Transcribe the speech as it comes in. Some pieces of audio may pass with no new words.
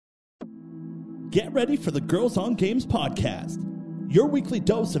Get ready for the Girls on Games podcast, your weekly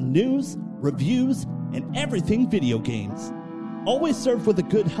dose of news, reviews, and everything video games. Always served with a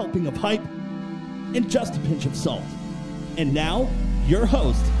good helping of hype and just a pinch of salt. And now, your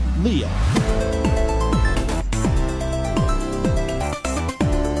host, Leah.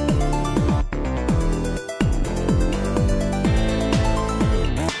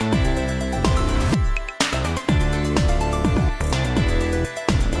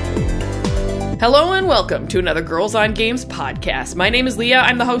 Hello and welcome to another Girls on Games podcast. My name is Leah.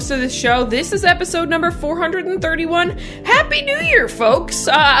 I'm the host of this show. This is episode number 431. Happy New Year, folks.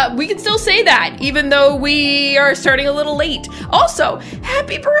 We can still say that, even though we are starting a little late. Also,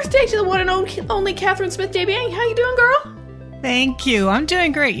 happy birthday to the one and only Catherine Smith Debiang. How you doing, girl? Thank you. I'm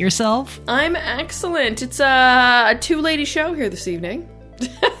doing great. Yourself? I'm excellent. It's a two-lady show here this evening.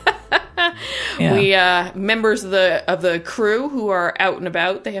 Yeah. We members of the crew who are out and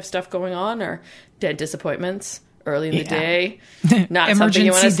about, they have stuff going on, or dentist appointment early in the day. Not something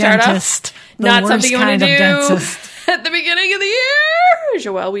you want to start off. Not something you want to do at the beginning of the year.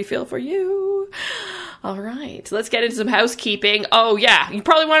 Joelle, we feel for you. All right, let's get into some housekeeping. Oh yeah, you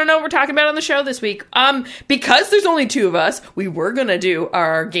probably want to know what we're talking about on the show this week. Because there's only two of us, we were gonna do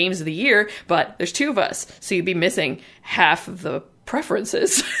our games of the year, but there's two of us, so you'd be missing half of the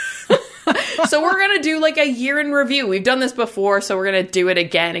preferences. So we're going to do like a year in review. We've done this before, so we're going to do it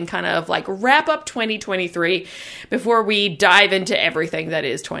again and kind of like wrap up 2023 before we dive into everything that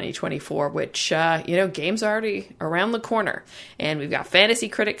is 2024, which, games are already around the corner and we've got Fantasy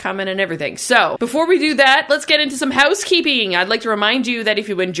Critic coming and everything. So before we do that, let's get into some housekeeping. I'd like to remind you that if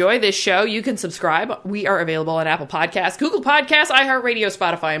you enjoy this show, you can subscribe. We are available on Apple Podcasts, Google Podcasts, iHeartRadio,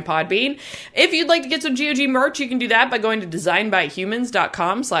 Spotify, and Podbean. If you'd like to get some GOG merch, you can do that by going to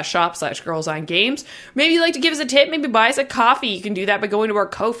designbyhumans.com/shop/Girls on Games. Maybe you'd like to give us a tip, maybe buy us a coffee. You can do that by going to our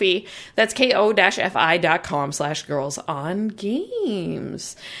Ko-fi. That's ko-fi.com/Girls on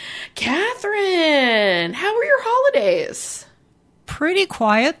Games. Catherine, how were your holidays? Pretty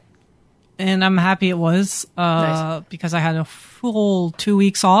quiet, and I'm happy it was Nice. because I had a full 2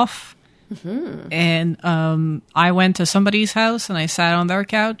 weeks off. Mm-hmm. And I went to somebody's house and I sat on their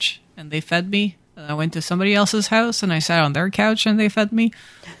couch and they fed me. I went to somebody else's house and I sat on their couch and they fed me.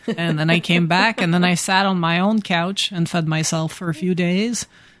 And then I came back and then I sat on my own couch and fed myself for a few days.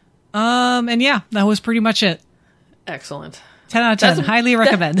 And yeah, that was pretty much it. Excellent. 10 out of 10. Highly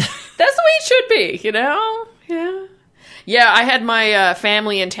recommend. That's the way it should be, you know? Yeah. Yeah, I had my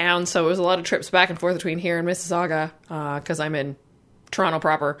family in town, so it was a lot of trips back and forth between here and Mississauga, because I'm in Toronto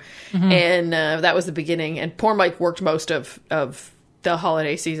proper. Mm-hmm. And that was the beginning. And poor Mike worked most of the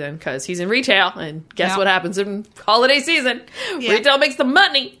holiday season because he's in retail, and guess what happens in holiday season? Yeah. Retail makes the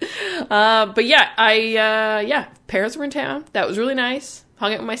money. But yeah, parents were in town. That was really nice.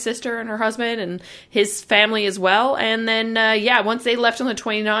 Hung out with my sister and her husband and his family as well. And then, once they left on the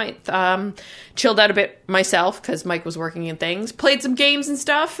 29th, chilled out a bit myself because Mike was working in things, played some games and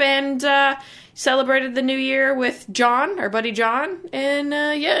stuff, and celebrated the new year with John, our buddy John. And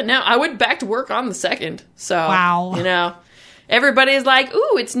now I went back to work on the 2nd. So, wow. Everybody's like,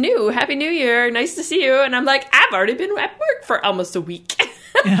 ooh, it's new. Happy New Year. Nice to see you. And I'm like, I've already been at work for almost a week.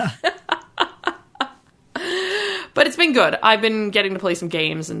 Yeah. But it's been good. I've been getting to play some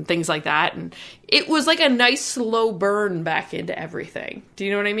games and things like that. And it was like a nice slow burn back into everything. Do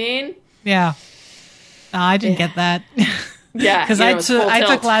you know what I mean? Yeah. I didn't get that. Yeah. Because I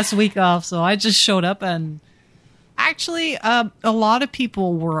took last week off, so I just showed up and actually a lot of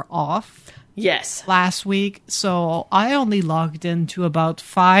people were off. Yes. Last week, so I only logged into about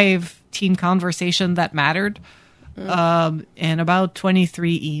 5 team conversation that mattered, and about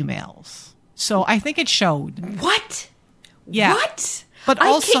 23 emails. So I think it showed. What? Yeah. What? But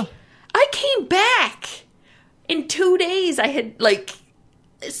also, I came back in 2 days. I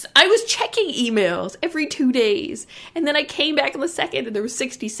was checking emails every 2 days, and then I came back on the 2nd, and there were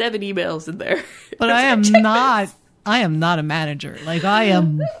 67 emails in there. But I am not a manager. Like I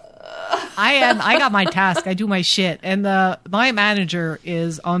got my task. I do my shit. And my manager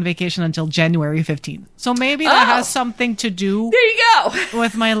is on vacation until January 15th. So maybe that has something to do there you go.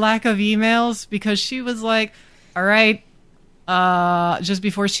 with my lack of emails, because she was like, all right, just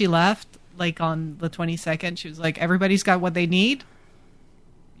before she left, like on the 22nd, she was like, everybody's got what they need.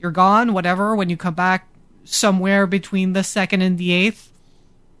 You're gone, whatever. When you come back somewhere between the 2nd and the 8th,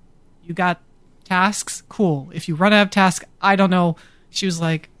 you got tasks. Cool. If you run out of tasks, I don't know. She was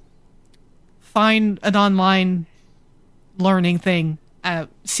like, find an online learning thing.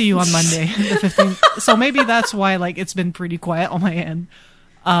 See you on Monday, the 15th. So maybe that's why it's been pretty quiet on my end.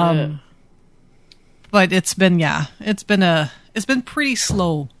 But it's been pretty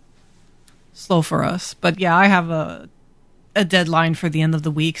slow slow for us. But yeah, I have a deadline for the end of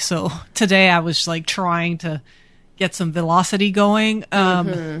the week. So today I was like trying to get some velocity going.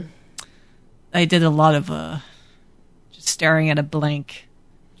 I did a lot of just staring at a blank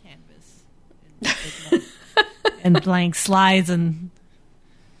canvas and blank slides and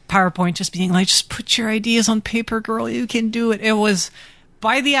PowerPoint, just being like, just put your ideas on paper, girl. You can do it. It was,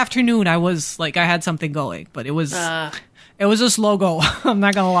 by the afternoon, I was like, I had something going, but it was a slow go. I'm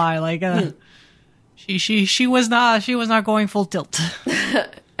not gonna lie. Like, she was not going full tilt.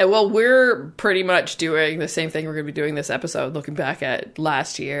 Well, we're pretty much doing the same thing we're going to be doing this episode, looking back at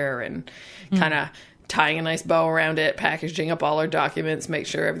last year and kind of tying a nice bow around it, packaging up all our documents, make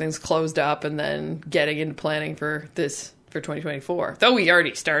sure everything's closed up, and then getting into planning for 2024. Though we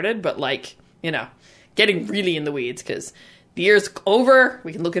already started, but like, getting really in the weeds because the year's over.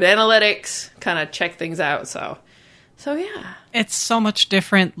 We can look at analytics, kind of check things out. So yeah. It's so much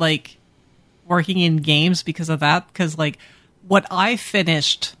different, like, working in games because of that. Because, like, what I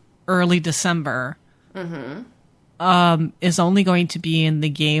finished early December is only going to be in the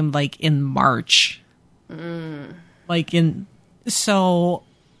game, like, in March. So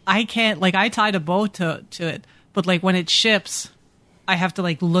I can't, like, I tied a bow to it. But, like, when it ships, I have to,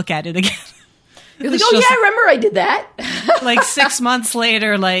 like, look at it again. You're like, I remember I did that. Like, 6 months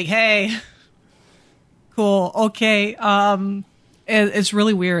later, like, hey, cool, okay. It's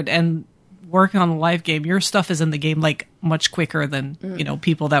really weird. And working on a live game, your stuff is in the game, like, much quicker than,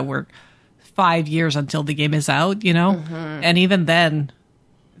 people that work 5 years until the game is out, And even then,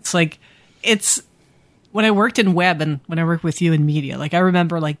 it's like, when I worked in web and when I worked with you in media, like, I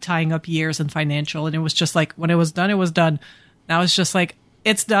remember, like, tying up years in financial, and it was just like, when it was done, it was done. Now it's just like,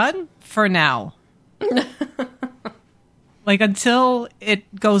 it's done for now. Like, until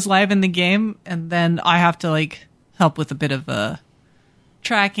it goes live in the game, and then I have to, like, help with a bit of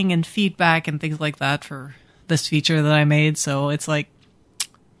tracking and feedback and things like that for this feature that I made. So it's like,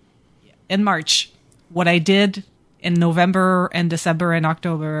 in March, what I did in November and December and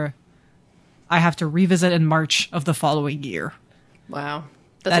October, I have to revisit in March of the following year. Wow.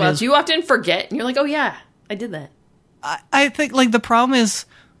 That's wild. You often forget, and you're like, oh yeah, I did that. I think, like, the problem is,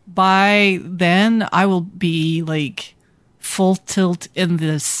 by then I will be, like, full tilt in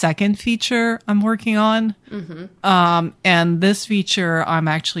the second feature I'm working on. And this feature I'm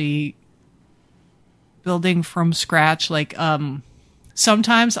actually building from scratch. Like,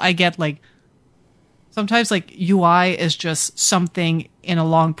 sometimes I get, like, UI is just something in a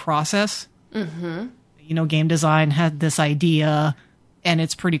long process. Game design had this idea and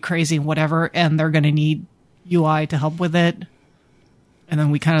it's pretty crazy and whatever, and they're going to need UI to help with it. And then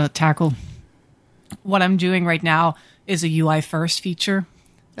we kind of tackle what I'm doing right now is a UI first feature.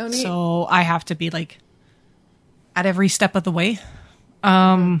 Oh, neat. So I have to be, like, at every step of the way,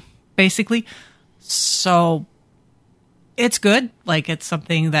 basically. So it's good. Like, it's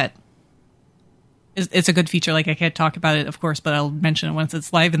something that it's a good feature. Like, I can't talk about it, of course, but I'll mention it once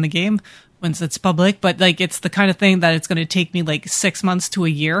it's live in the game, once it's public. But, like, it's the kind of thing that it's going to take me, like, 6 months to a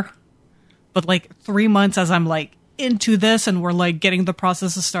year. But, like, 3 months as I'm, like, into this and we're, like, getting the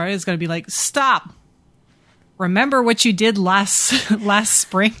process started, it's going to be like, stop. Remember what you did last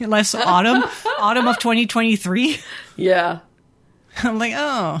autumn of 2023? Yeah. I'm like,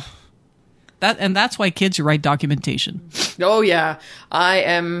 oh. That's why kids write documentation. Oh yeah. I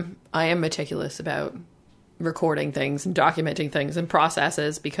am meticulous about recording things and documenting things and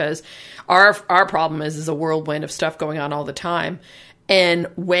processes, because our problem is a whirlwind of stuff going on all the time. And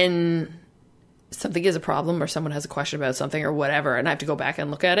when something is a problem or someone has a question about something or whatever, and I have to go back and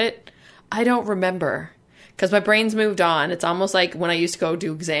look at it, I don't remember. Because my brain's moved on. It's almost like when I used to go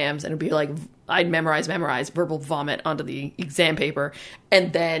do exams, and it'd be like, I'd memorize, verbal vomit onto the exam paper,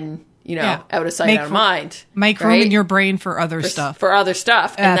 and then, out of sight, out of mind. Make room in your brain for other stuff. For other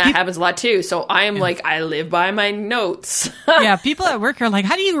stuff. And that happens a lot too. So I am like, I live by my notes. Yeah, people at work are like,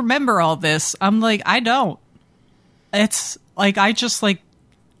 how do you remember all this? I'm like, I don't. It's like, I just, like,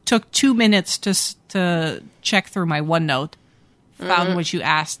 took 2 minutes to check through my OneNote, found what you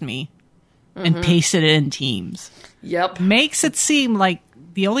asked me, and pasted it in Teams. Yep. Makes it seem like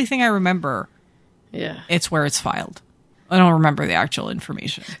the only thing I remember, it's where it's filed. I don't remember the actual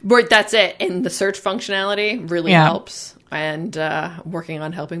information. But that's it. And the search functionality really helps. And working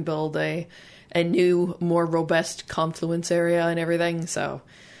on helping build a new, more robust Confluence area and everything. So,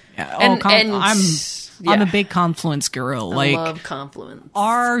 I'm a big Confluence girl. I love Confluence.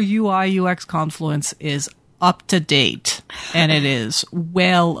 Our UI UX Confluence is up to date, and it is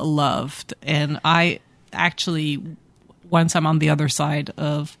well loved. And I actually, once I'm on the other side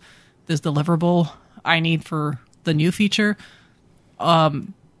of this deliverable I need for the new feature,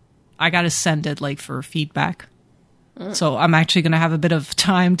 I I got to send it like for feedback. So I'm actually going to have a bit of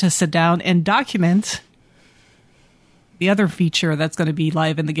time to sit down and document the other feature that's going to be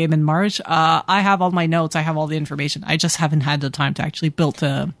live in the game in March. I have all my notes. I have all the information. I just haven't had the time to actually build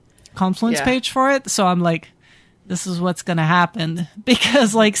a Confluence page for it. So I'm like, this is what's going to happen,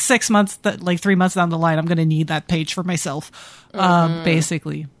 because like 6 months, 3 months down the line, I'm going to need that page for myself,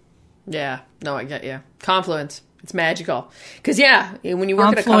 basically. Yeah. No, I get you. Confluence. It's magical. Because, when you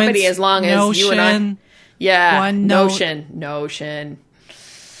work at a company as long as Notion, you and I... Yeah, Notion.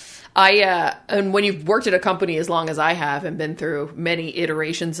 And when you've worked at a company as long as I have and been through many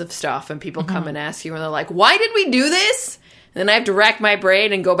iterations of stuff, and people come and ask you and they're like, why did we do this? And then I have to rack my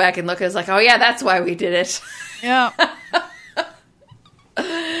brain and go back and look, and it's like, oh yeah, that's why we did it. Yeah.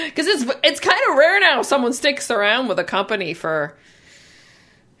 Because it's kind of rare now someone sticks around with a company for...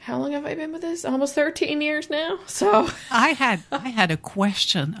 How long have I been with this? Almost 13 years now. So I had a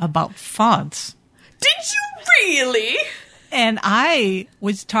question about fonts. Did you really? And I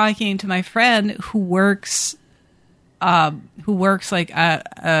was talking to my friend who works like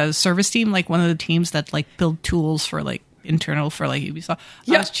a service team, like one of the teams that like build tools for like internal for like Ubisoft.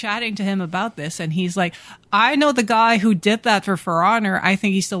 I was chatting to him about this, and he's like, I know the guy who did that for Honor. I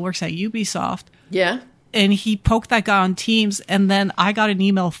think he still works at Ubisoft. Yeah. And he poked that guy on Teams, and then I got an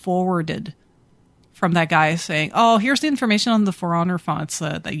email forwarded from that guy saying, oh, here's the information on the For Honor fonts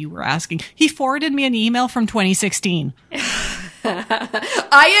that you were asking. He forwarded me an email from 2016. I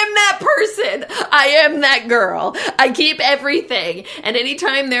am that person. I am that girl. I keep everything. And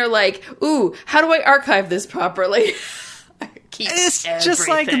anytime they're like, ooh, how do I archive this properly? I keep everything. Just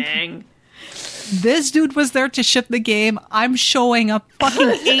like, this dude was there to ship the game. I'm showing up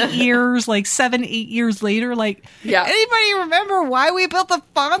fucking 7, 8 years later. Like, anybody remember why we built the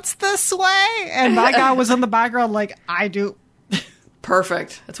fonts this way? And that guy was in the background like, I do.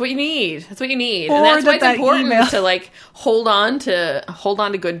 Perfect. That's what you need. And that's why it's important to like hold on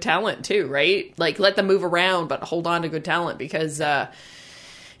to good talent too, right? Like let them move around, but hold on to good talent, because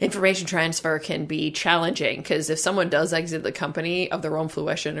information transfer can be challenging, because if someone does exit the company of their own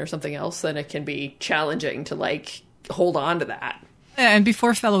fruition or something else, then it can be challenging to like hold on to that. And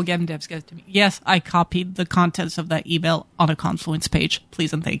before fellow game devs get to me, yes, I copied the contents of that email on a Confluence page.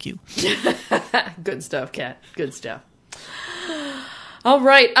 Please and thank you. Good stuff, Kat. Good stuff. All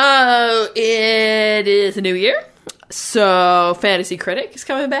right. It is a new year, so Fantasy Critic is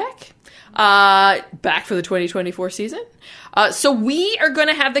coming back. Back for the 2024 season. So we are going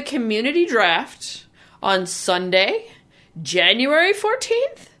to have the community draft on Sunday, January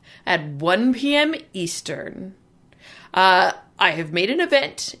 14th at 1 p.m. Eastern. I have made an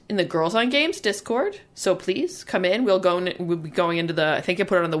event in the Girls on Games Discord, so please come in. We'll be going into the, I think I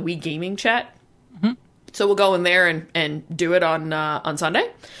put it on the Wii Gaming chat. Mm-hmm. So we'll go in there and do it on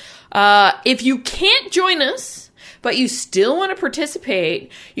Sunday. If you can't join us, but you still want to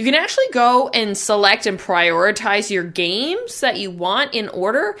participate, you can actually go and select and prioritize your games that you want in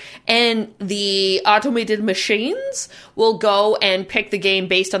order, and the automated machines will go and pick the game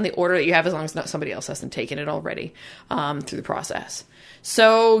based on the order that you have, as long as somebody else hasn't taken it already through the process.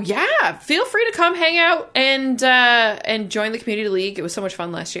 So yeah, feel free to come hang out and join the community league. It was so much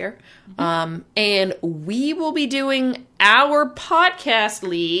fun last year. And we will be doing our podcast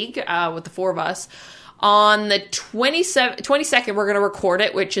league with the four of us on the 22nd. We're going to record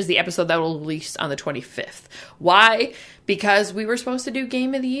it, which is the episode that will release on the 25th. Why? Because we were supposed to do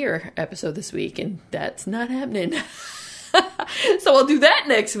Game of the Year episode this week, and that's not happening. So we'll do that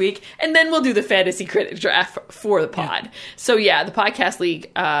next week, and then we'll do the Fantasy Critic draft for the pod. Yeah. So yeah, the podcast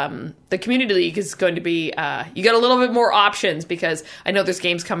league, the community league is going to be, you get a little bit more options, because I know there's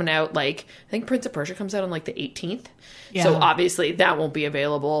games coming out, like, I think Prince of Persia comes out on like the 18th. Yeah. So obviously that won't be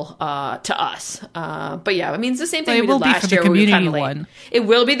available to us. But yeah, I mean, it's the same thing we did last year. Community one. It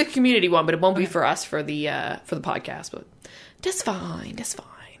will be the community one, but it won't be for us for the podcast. But that's fine. That's fine.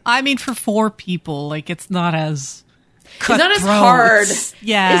 I mean, for 4 people, like, it's not as It's not as hard.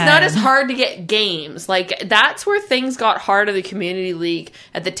 Yeah. It's not as hard to get games. Like, that's where things got hard in the community league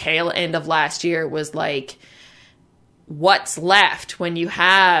at the tail end of last year, was like, what's left when you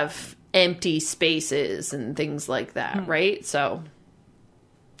have empty spaces and things like that, right? So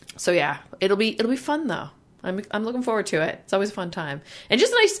yeah, it'll be fun though. I'm looking forward to it. It's always a fun time. And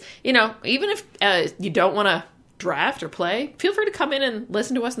just nice, even if you don't want to draft or play, feel free to come in and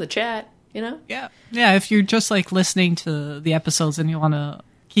listen to us in the chat. Yeah, if you're just like listening to the episodes and you want to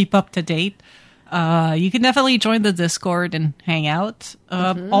keep up to date, you can definitely join the Discord and hang out.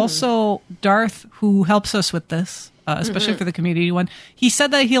 Also, Darth, who helps us with this, especially for the community one, he said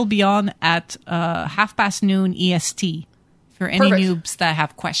that he'll be on at 12:30 EST for any noobs that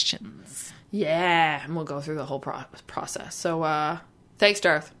have questions. Yeah, and we'll go through the whole process. So thanks,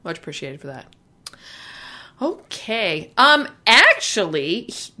 Darth. Much appreciated for that. Okay.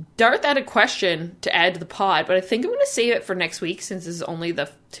 Actually, Darth had a question to add to the pod, but I think I'm going to save it for next week since this is only the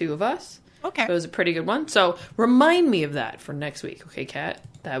two of us. Okay. So it was a pretty good one. So remind me of that for next week, okay, Kat?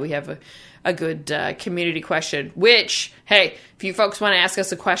 That we have a good community question, which, hey, if you folks want to ask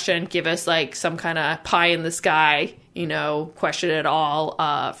us a question, give us like some kind of pie in the sky, question at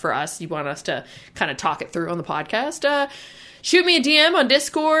all for us. You want us to kind of talk it through on the podcast. Shoot me a DM on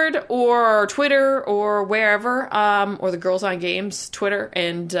Discord or Twitter or wherever, or the Girls on Games Twitter,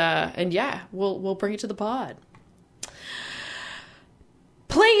 and yeah, we'll bring it to the pod.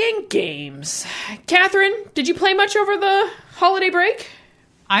 Playing games. Catherine, did you play much over the holiday break?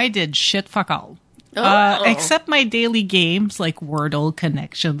 I did shit fuck all. Except my daily games like Wordle,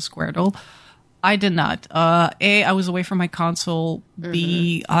 Connection, Squirtle. I did not. A, I was away from my console.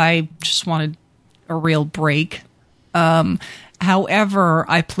 B, I just wanted a real break. However,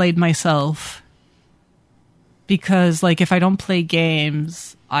 I played myself because, like, if I don't play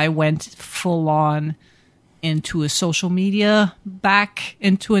games, I went full on into a social media, back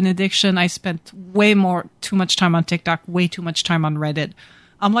into an addiction. I spent too much time on TikTok, way too much time on Reddit.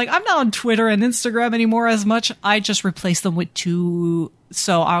 I'm like, I'm not on Twitter and Instagram anymore as much. I just replaced them with two.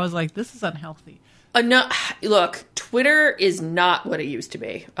 So I was like, this is unhealthy. No, look, Twitter is not what it used to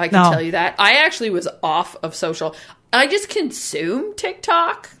be. I can tell you that. I actually was off of social. I just consume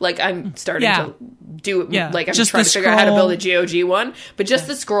TikTok. Like, I'm starting to do it. Like, I'm just trying to figure out how to build a GOG one. But just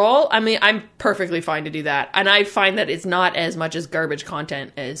the scroll, I mean, I'm perfectly fine to do that. And I find that it's not as much as garbage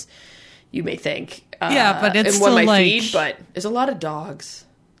content as you may think. But it's in still like... feed, but there's a lot of dogs.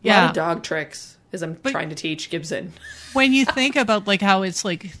 A lot of dog tricks, as I'm trying to teach Gibson. When you think about, like, how it's,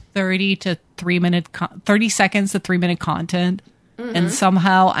 like, 30 seconds to 3 minute content, and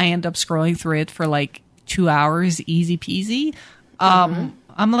somehow I end up scrolling through it for, like, 2 hours, easy peasy. I'm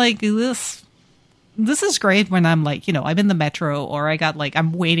like, this is great when I'm like, I'm in the metro, or I got like,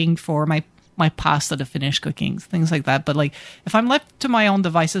 I'm waiting for my pasta to finish cooking, things like that. But like, if I'm left to my own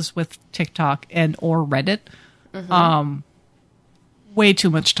devices with TikTok or Reddit, way too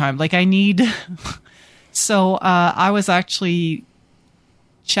much time. Like I need, so I was actually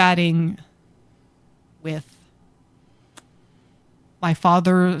chatting with my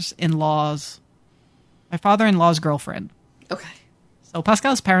father-in-law's girlfriend. Okay. So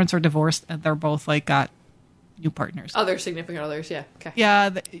Pascal's parents are divorced, and they're both like got new partners. Other significant others, yeah. Okay. Yeah,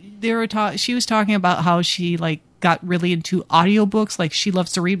 they were she was talking about how she like got really into audiobooks. Like she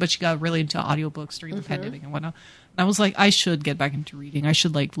loves to read, but she got really into audiobooks during the pandemic and whatnot. And I was like, I should get back into reading. I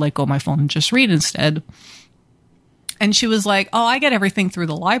should like let go of my phone and just read instead. And she was like, oh, I get everything through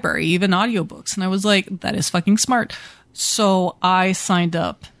the library, even audiobooks. And I was like, that is fucking smart. So I signed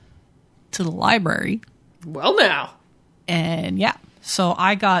up to the library. Well, now. And yeah, so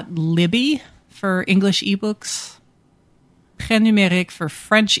I got Libby for English ebooks, Prêt Numérique for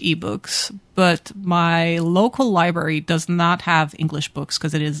French ebooks, but my local library does not have English books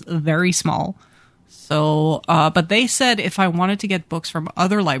because it is very small. So, but they said if I wanted to get books from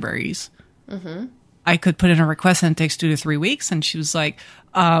other libraries, I could put in a request and it takes 2 to 3 weeks. And she was like,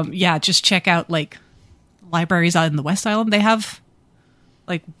 yeah, just check out like libraries out in the West Island. They have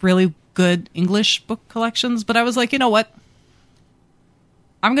like really good English book collections. But I was like, you know what?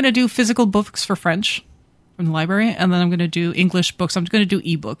 I'm going to do physical books for French from the library, and then I'm going to do English books. I'm going to do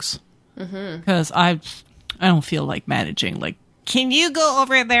ebooks because I don't feel like managing. Like, can you go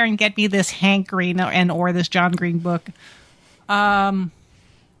over there and get me this Hank Green or this John Green book? I'm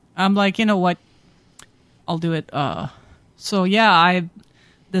like, you know what? I'll do it. So yeah, I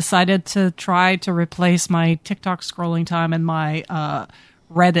decided to try to replace my TikTok scrolling time and my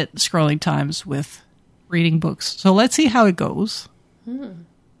Reddit scrolling times with reading books. So let's see how it goes.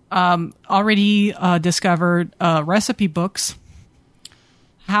 Already discovered recipe books.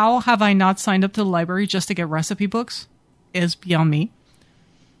 How have I not signed up to the library just to get recipe books is beyond me.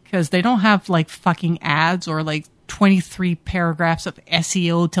 Because they don't have like fucking ads or like 23 paragraphs of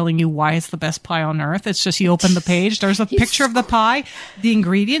SEO telling you why it's the best pie on earth. It's just you open the page, there's a picture of the pie, the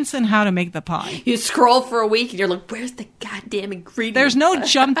ingredients, and how to make the pie. You scroll for a week and you're like, where's the goddamn ingredient? There's no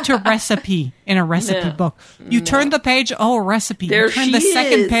jump to recipe in a recipe book. You turn the page, oh, recipe. There you turn the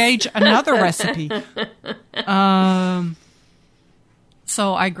second page, another recipe.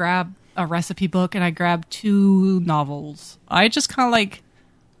 So I grabbed a recipe book and I grabbed 2 novels. I just kind of like,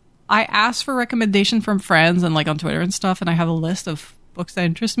 I asked for recommendation from friends and like on Twitter and stuff, and I have a list of books that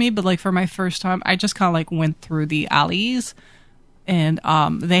interest me. But like for my first time, I just kind of like went through the alleys And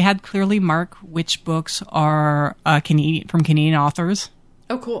they had clearly marked which books are from Canadian authors.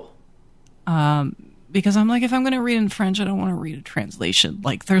 Oh, cool. Because I'm like, if I'm going to read in French, I don't want to read a translation.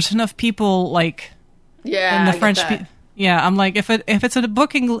 Like, there's enough people, like, in the French. I'm like, if it's a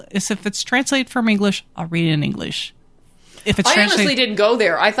book if it's translated from English, I'll read it in English. If it's I honestly didn't go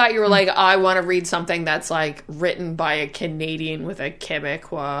there. I thought you were like, I want to read something that's like written by a Canadian with a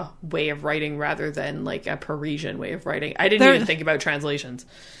Quebecois way of writing rather than like a Parisian way of writing. I didn't even think about translations.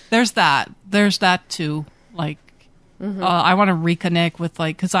 There's that too. Like, I want to reconnect with,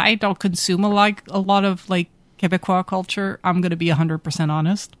 like, because I don't consume a lot of like Quebecois culture. I'm going to be 100%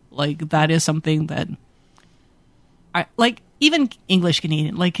 honest. Like, that is something that I like. Even English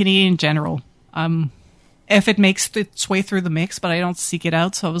Canadian, like Canadian in general. If it makes its way through the mix, but I don't seek it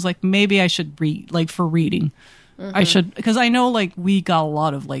out. So I was like, maybe I should read, like, for reading. I should, because I know, like, we got a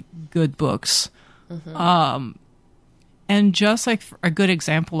lot of, like, good books. And just, like, a good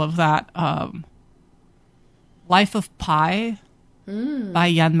example of that, Life of Pi by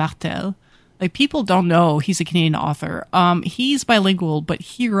Yann Martel. Like, people don't know he's a Canadian author. He's bilingual, but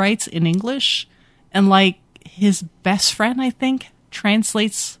he writes in English. And, like, his best friend, I think,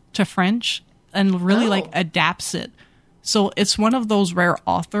 translates to French and really like adapts it. So it's one of those rare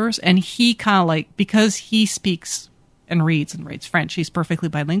authors, and he kind of like, because he speaks and writes French, he's perfectly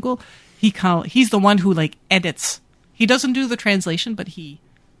bilingual. He's the one who like edits. He doesn't do the translation, but he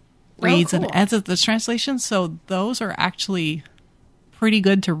reads and edits the translation. So those are actually pretty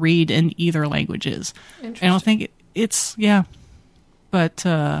good to read in either languages. I don't think it's but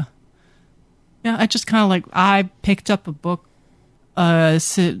I just kind of like, I picked up a book. A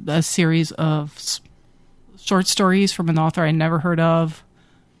series of short stories from an author I never heard of.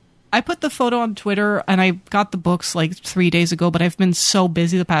 I put the photo on Twitter, and I got the books like 3 days ago, but I've been so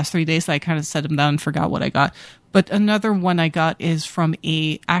busy the past 3 days that I kind of set them down and forgot what I got. But another one I got is from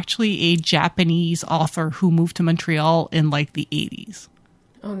actually a Japanese author who moved to Montreal in like the 80s.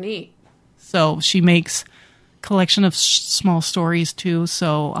 Oh, neat. So she makes collection of small stories too,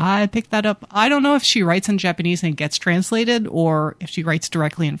 so I picked that up. I don't know if she writes in Japanese and it gets translated, or if she writes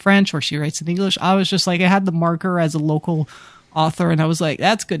directly in French, or she writes in English. I was just like, I had the marker as a local author, and I was like,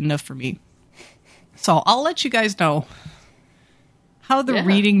 that's good enough for me. So I'll let you guys know how the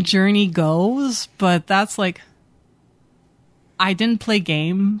reading journey goes, but that's like, I didn't play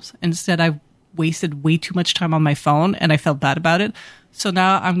games. Instead, I wasted way too much time on my phone, and I felt bad about it. So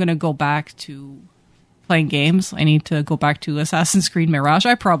now I'm going to go back to playing games. I need to go back to Assassin's Creed Mirage.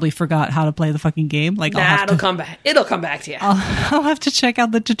 I probably forgot how to play the fucking game. Like, it'll come back. It'll come back to you. I'll have to check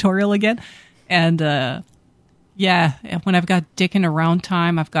out the tutorial again. And when I've got dicking around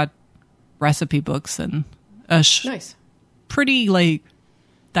time, I've got recipe books and nice, pretty like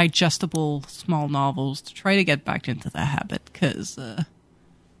digestible small novels to try to get back into the habit. Because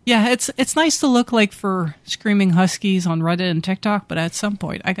it's nice to look like for Screaming Huskies on Reddit and TikTok, but at some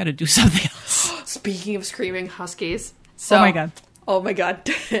point I got to do something else. Speaking of Screaming Huskies, oh my god.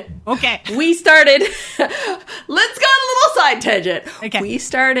 Okay, we started. Let's go on a little side tangent. Okay, we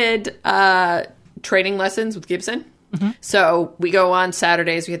started training lessons with Gibson. So we go on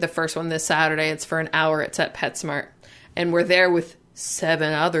Saturdays. We had the first one this Saturday. It's for an hour. It's at PetSmart, and we're there with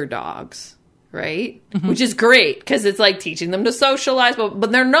 7 other dogs. Right? Which is great, because it's like teaching them to socialize,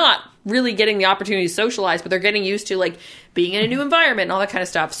 but they're not really getting the opportunity to socialize, but they're getting used to like being in a new environment and all that kind of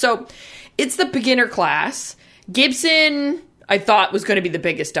stuff. So it's the beginner class. Gibson, I thought, was going to be the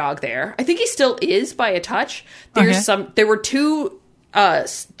biggest dog there. I think he still is by a touch. There were 2,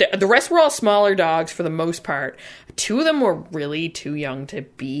 the rest were all smaller dogs for the most part. 2 of them were really too young to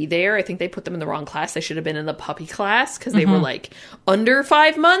be there. I think they put them in the wrong class. They should have been in the puppy class, because they were like under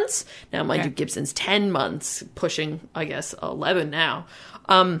 5 months. Now, mind you, Gibson's 10 months, pushing, I guess, 11 now.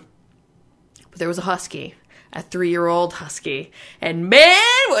 But there was a husky, a 3-year-old husky, and man,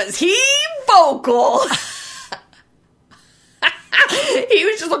 was he vocal. He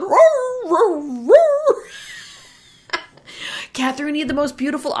was just like, roar, roar, roar. Catherine, he had the most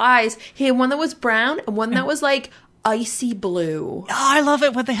beautiful eyes. He had one that was brown and one that was like icy blue. Oh, I love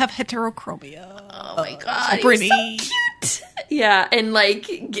it when they have heterochromia. Oh my god, so pretty. So cute. Yeah, and like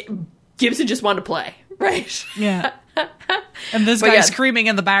Gibson just wanted to play, right? Yeah. And this guy's screaming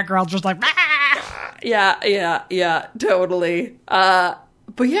in the background, just like, ah! Yeah, totally.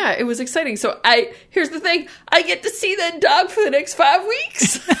 But yeah, it was exciting. So here's the thing. I get to see that dog for the next 5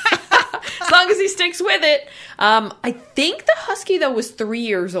 weeks. As long as he sticks with it. I think the husky, though, was 3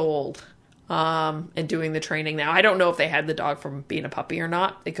 years old and doing the training now. I don't know if they had the dog from being a puppy or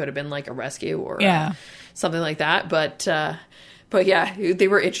not. It could have been like a rescue or something like that. But But yeah, they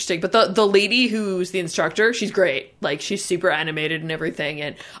were interesting. But the lady who's the instructor, she's great. Like, she's super animated and everything.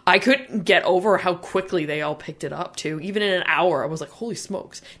 And I couldn't get over how quickly they all picked it up, too. Even in an hour, I was like, holy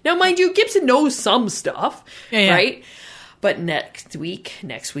smokes. Now, mind you, Gibson knows some stuff, right? But next week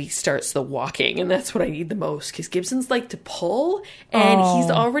starts the walking. And that's what I need the most. Because Gibson's like to pull. And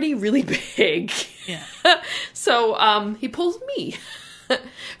he's already really big. Yeah. So he pulls me.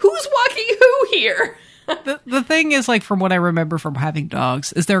 Who's walking who here? The thing is, like, from what I remember from having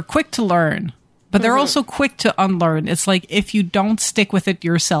dogs, is they're quick to learn, but they're also quick to unlearn. It's like, if you don't stick with it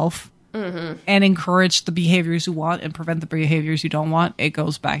yourself and encourage the behaviors you want and prevent the behaviors you don't want, it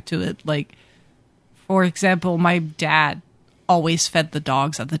goes back to it. Like, for example, my dad always fed the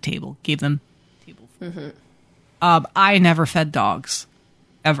dogs at the table, gave them table food. I never fed dogs.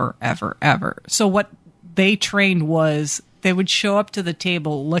 Ever, ever, ever. So what they trained was, they would show up to the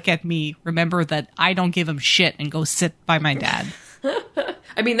table, look at me, remember that I don't give them shit, and go sit by my dad.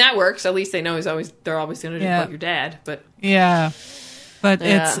 I mean, that works. At least they know they're always going to do like your dad. But but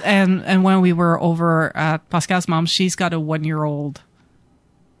it's and when we were over at Pascal's mom, she's got a 1-year-old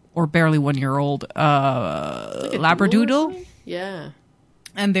or barely 1-year-old like Labradoodle. Yeah,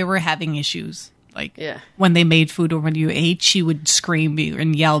 and they were having issues. Like when they made food or when you ate, she would scream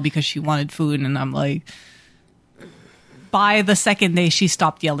and yell because she wanted food, and I'm like. By the second day, she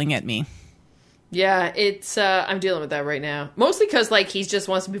stopped yelling at me. Yeah, it's I'm dealing with that right now. Mostly because like he just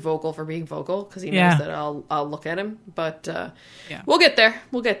wants to be vocal for being vocal because he knows that I'll look at him. But we'll get there.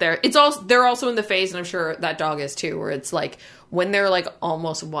 We'll get there. They're also in the phase, and I'm sure that dog is too, where it's like when they're like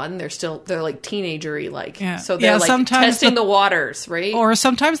almost 1, they're like teenager-y like. Yeah. So they're like testing the waters, right? Or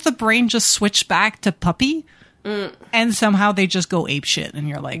sometimes the brain just switched back to puppy, and somehow they just go apeshit, and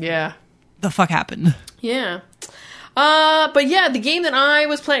you're like, the fuck happened? Yeah. But yeah, the game that I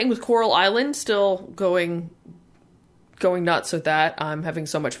was playing was Coral Island, still going nuts with that. I'm having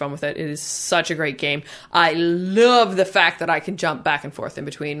so much fun with it. It is such a great game. I love the fact that I can jump back and forth in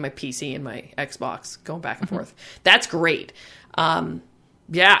between my PC and my Xbox, going back and forth. That's great.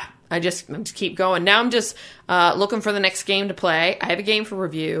 Yeah, I just keep going. Now I'm just looking for the next game to play. I have a game for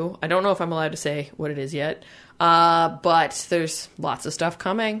review. I don't know if I'm allowed to say what it is yet. But there's lots of stuff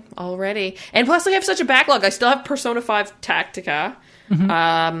coming already. And plus I have such a backlog. I still have Persona 5 Tactica,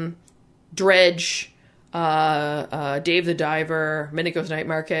 Dredge, Dave the Diver, Minico's Night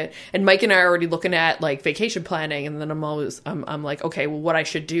Market. And Mike and I are already looking at like vacation planning. And then I'm like, okay, well what I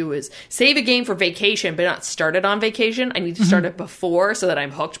should do is save a game for vacation, but not start it on vacation. I need to start it before so that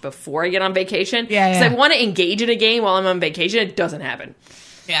I'm hooked before I get on vacation. Because I want to engage in a game while I'm on vacation. It doesn't happen.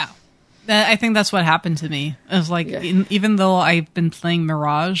 Yeah. I think that's what happened to me. It was like, even though I've been playing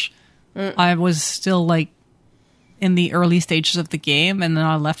Mirage, I was still like in the early stages of the game, and then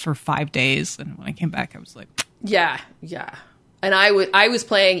I left for 5 days, and when I came back, I was like, yeah. And I was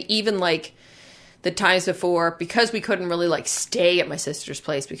playing even like the times before, because we couldn't really like stay at my sister's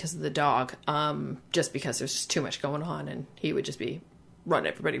place because of the dog, just because there's just too much going on, and he would just be run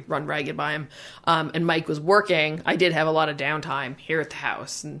ragged by him. And Mike was working. I did have a lot of downtime here at the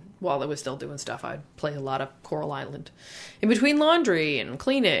house, and while I was still doing stuff, I'd play a lot of Coral Island in between laundry and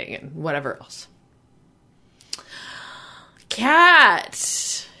cleaning and whatever else. Cat,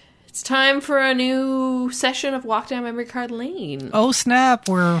 it's time for a new session of Walk Down Memory Card Lane. Oh snap,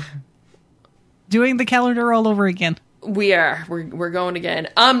 we're doing the calendar all over again. We are. We're going again.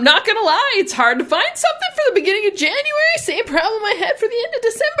 I'm not gonna lie, it's hard to find something for the beginning of January. Same problem I had for the end of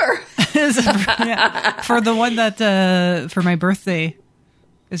December. For the one that for my birthday,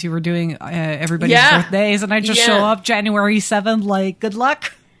 because you were doing everybody's birthdays, and I just show up January 7th. Like, good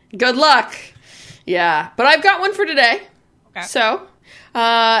luck. Good luck. Yeah, but I've got one for today. Okay. So,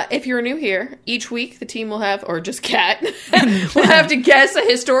 if you're new here, each week the team will have, or just Kat, will have to guess a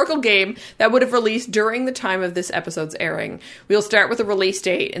historical game that would have released during the time of this episode's airing. We'll start with a release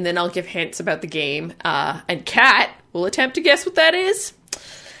date, and then I'll give hints about the game. And Kat will attempt to guess what that is.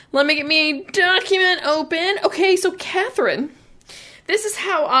 Let me get me a document open. Okay, so Catherine, this is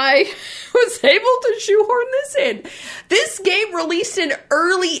how I was able to shoehorn this in. This game released in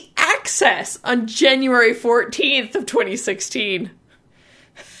early access on January 14th of 2016.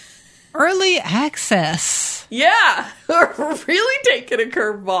 Early access. Yeah, we're really taking a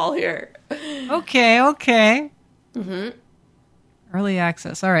curveball here. Okay. Early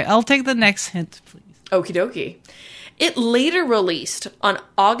access. All right, I'll take the next hint, please. Okie dokie. It later released on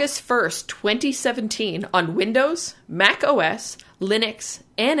August 1st, 2017 on Windows, Mac OS, Linux,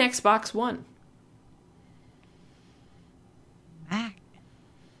 and Xbox One. Mac.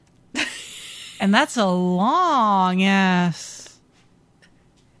 And that's a long ass.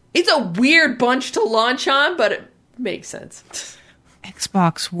 It's a weird bunch to launch on, but it makes sense.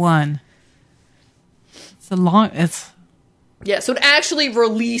 Xbox One. Yeah, so it actually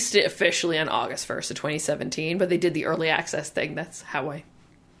released it officially on August 1st of 2017, but they did the early access thing. That's how I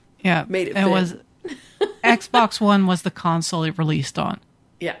made it fit. It was Xbox One was the console it released on.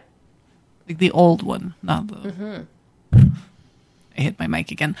 Yeah. Like the old one, not the... I hit my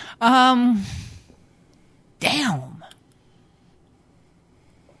mic again. Damn.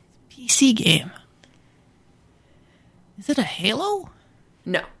 PC game. Is it a Halo?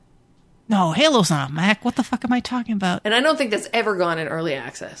 No. No, Halo's not a Mac. What the fuck am I talking about? And I don't think that's ever gone in early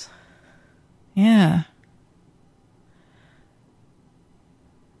access. Yeah.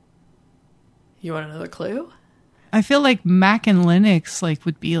 You want another clue? I feel like Mac and Linux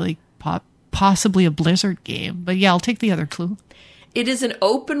would be possibly a Blizzard game. But yeah, I'll take the other clue. It is an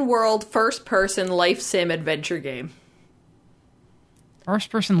open world first person life sim adventure game. First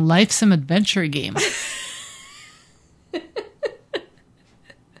person life sim adventure game.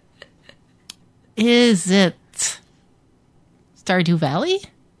 Is it Stardew Valley?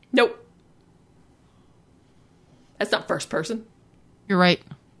 Nope. That's not first person. You're right.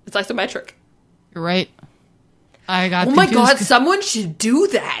 It's isometric. You're right. I got Oh my god, someone should do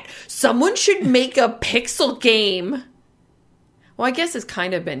that. Someone should make a pixel game. Well, I guess it's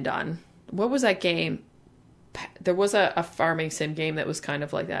kind of been done. What was that game? There was a farming sim game that was kind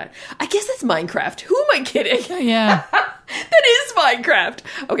of like that. I guess it's Minecraft. Who am I kidding? Yeah. That is Minecraft.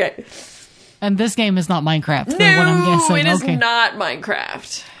 Okay. And this game is not Minecraft. No, what I'm guessing. It is not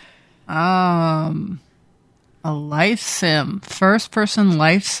Minecraft. A life sim. First person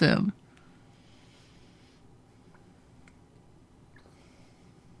life sim.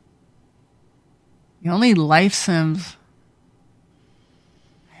 The only life sims.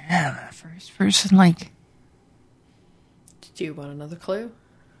 Yeah, first person Do you want another clue?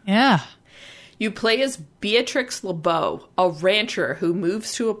 Yeah. You play as Beatrix LeBeau, a rancher who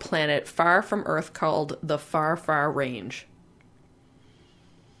moves to a planet far from Earth called the Far, Far Range.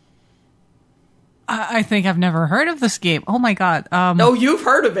 I think I've never heard of this game. Oh my god. No, you've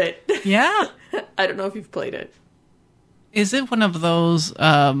heard of it. Yeah? I don't know if you've played it. Is it one of those,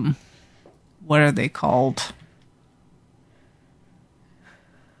 what are they called?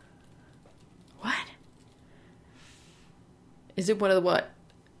 What? Is it one of the what?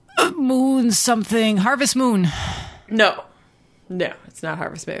 Moon something. Harvest Moon. No. No, it's not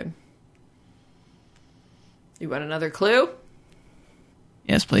Harvest Moon. You want another clue?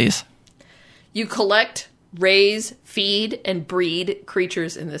 Yes, please. You collect, raise, feed, and breed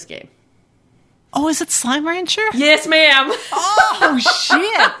creatures in this game. Oh, is it Slime Rancher? Yes, ma'am. Oh,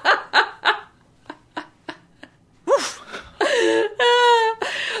 shit.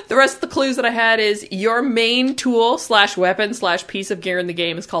 The rest of the clues that I had is your main tool / weapon / piece of gear in the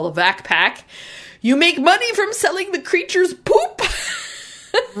game is called a vac pack. You make money from selling the creature's poop.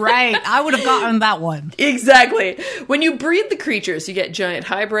 Right. I would have gotten that one. Exactly. When you breed the creatures, you get giant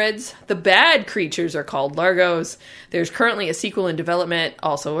hybrids. The bad creatures are called Largos. There's currently a sequel in development,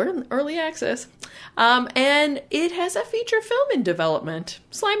 also in early access. And it has a feature film in development.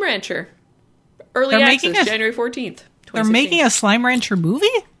 Slime Rancher. Early access, January 14th. They're making a Slime Rancher movie?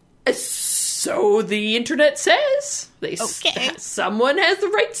 So the internet says. Someone has the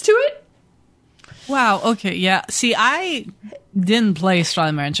rights to it. Wow, okay, yeah. See, I didn't play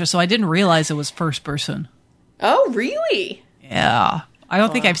Slime Rancher, so I didn't realize it was first person. Oh, really? Yeah. I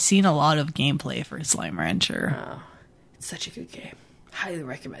don't think I've seen a lot of gameplay for Slime Rancher. Oh, it's such a good game. Highly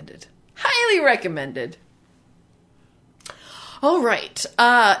recommended. Highly recommended. All right.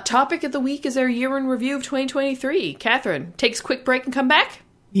 Topic of the week is our year in review of 2023. Catherine, takes a quick break and come back?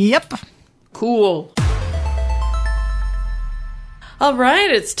 Yep. Cool. All right,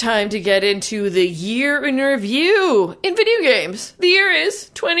 it's time to get into the year in review in video games. The year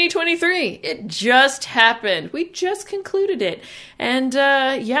is 2023. It just happened. We just concluded it. And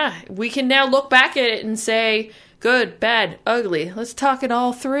we can now look back at it and say, good, bad, ugly. Let's talk it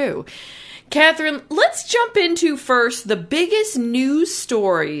all through. Catherine, let's jump into first the biggest news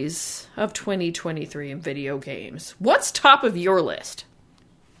stories of 2023 in video games. What's top of your list?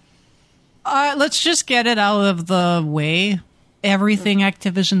 Let's just get it out of the way. Everything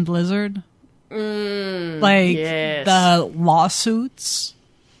Activision Blizzard. The lawsuits.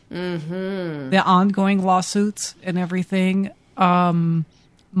 Mm-hmm. The ongoing lawsuits and everything. Microsoft,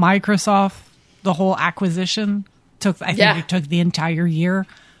 the whole acquisition it took the entire year.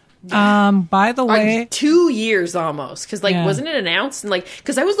 By the way, 2 years almost, because wasn't it announced? And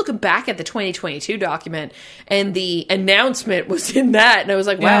because I was looking back at the 2022 document, and the announcement was in that, and I was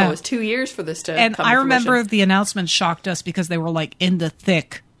like, wow, it was 2 years for this to. And come I to remember fruition. the announcement shocked us because they were in the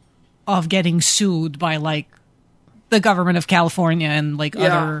thick of getting sued by the government of California and like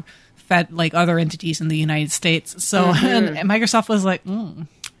other other entities in the United States. So and Microsoft was like,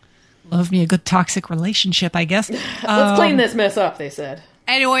 love me a good toxic relationship, I guess. Let's clean this mess up, they said.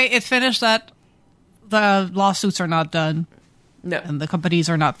 Anyway, it finished that the lawsuits are not done. No. And the companies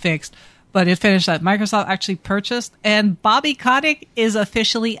are not fixed. But it finished that Microsoft actually purchased, and Bobby Kotick is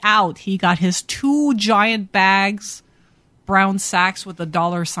officially out. He got his 2 giant bags, brown sacks with the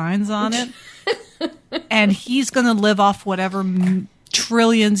dollar signs on it. And he's going to live off whatever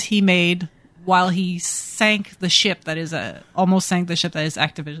trillions he made while he sank the ship that is almost sank the ship that is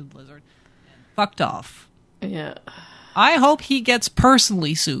Activision Blizzard. Fucked off. Yeah. I hope he gets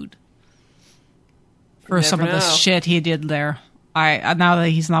personally sued for some of the shit he did there. Now that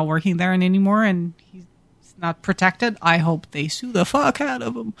he's not working there anymore and he's not protected, I hope they sue the fuck out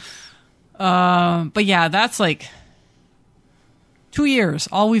of him. But yeah, that's like 2 years.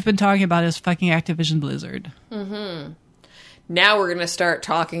 All we've been talking about is fucking Activision Blizzard. Mm-hmm. Now we're gonna start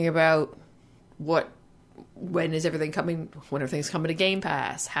talking about when everything's coming to Game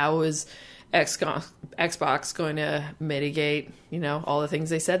Pass? How is Xbox going to mitigate, all the things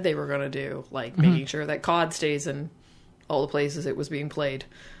they said they were going to do, like making sure that COD stays in all the places it was being played.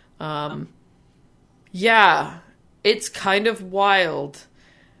 Yeah, it's kind of wild.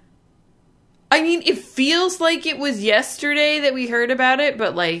 I mean, it feels like it was yesterday that we heard about it,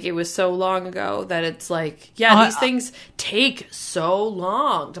 but like it was so long ago that it's like, these things take so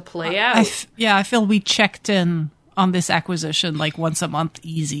long to play out. I feel we checked in on this acquisition like once a month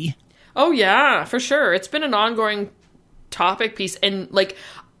easy. Oh yeah, for sure. It's been an ongoing topic piece, and like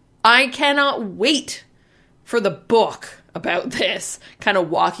I cannot wait for the book about this, kind of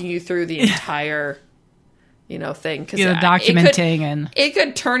walking you through the entire thing, because documenting it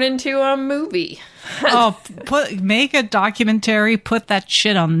could turn into a movie. Make a documentary, put that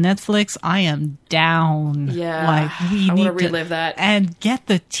shit on Netflix. I am down. Yeah, like I want to relive that and get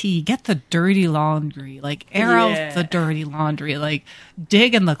the tea, get the dirty laundry, like air out the dirty laundry, like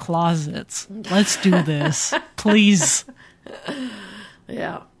dig in the closets. Let's do this, please.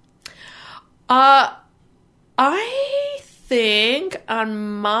 Yeah. I think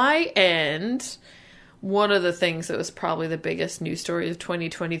on my end, one of the things that was probably the biggest news story of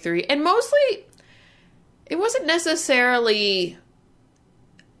 2023, and mostly it wasn't necessarily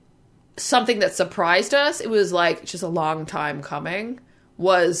something that surprised us, it was like just a long time coming,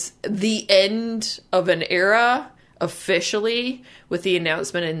 was the end of an era officially with the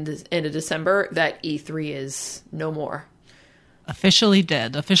announcement in December that E3 is no more. Officially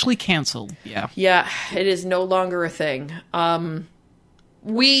dead. Officially canceled. Yeah. Yeah, it is no longer a thing.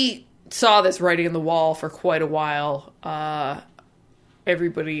 We saw this writing on the wall for quite a while.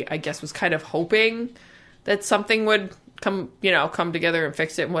 Everybody, I guess, was kind of hoping that something would come together and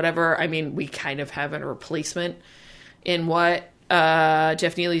fix it and whatever. I mean, we kind of have a replacement in what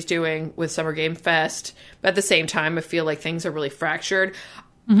Jeff Neely's doing with Summer Game Fest. But at the same time, I feel like things are really fractured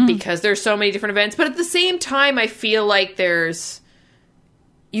because there's so many different events. But at the same time, I feel like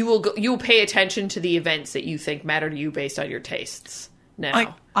you will pay attention to the events that you think matter to you based on your tastes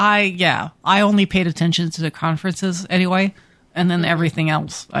now. I only paid attention to the conferences anyway, and then everything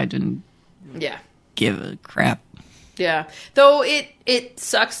else I didn't give a crap. Yeah. Though it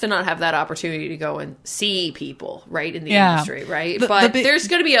sucks to not have that opportunity to go and see people, right, in the industry, right? But there's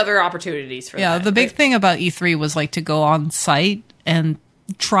going to be other opportunities for that. Yeah, the big thing about E3 was like to go on site and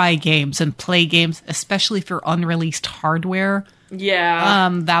try games and play games, especially for unreleased hardware. Yeah.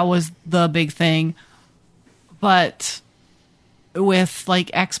 That was the big thing. But with like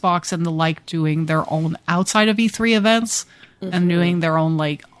Xbox and the like doing their own outside of E3 events and doing their own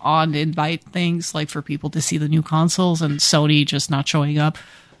like on invite things, like for people to see the new consoles, and Sony just not showing up.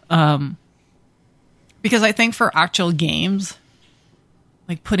 Because I think for actual games,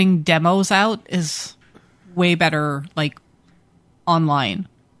 like putting demos out is way better, like online,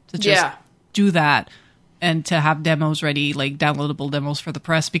 to just do that and to have demos ready, like downloadable demos for the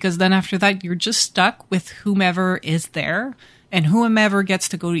press, because then after that you're just stuck with whomever is there, and whomever gets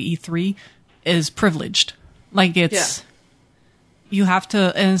to go to E3 is privileged. Like you have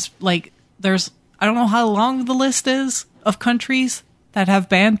to, and it's like I don't know how long the list is of countries that have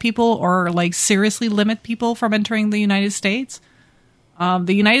banned people or like seriously limit people from entering the United States.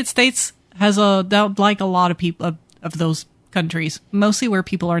 The United States has a lot of people of those countries, mostly where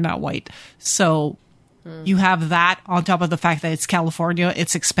people are not white. So you have that on top of the fact that it's California,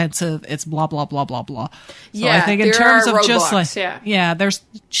 it's expensive, it's blah blah blah blah blah. So I think in terms of just like there's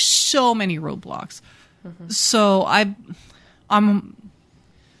so many roadblocks. So I'm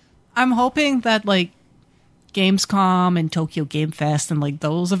hoping that like Gamescom and Tokyo Game Fest and like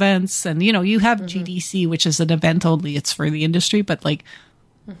those events. And, you know, you have GDC, which is an event only. It's for the industry. But like,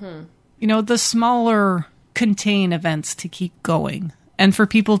 you know, the smaller contain events to keep going. And for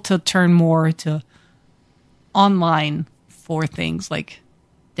people to turn more to online for things like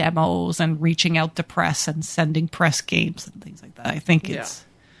demos and reaching out to press and sending press games and things like that. I think it's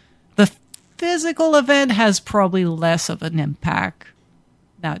the physical event has probably less of an impact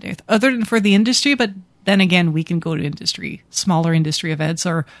nowadays, other than for the industry. But then again, we can go to smaller industry events,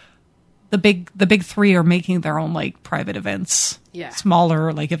 or the big three are making their own like private events,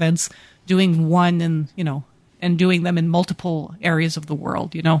 smaller like events, doing one and, you know, and doing them in multiple areas of the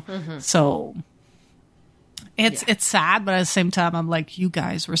world, you know. So it's sad, but at the same time, I'm like, you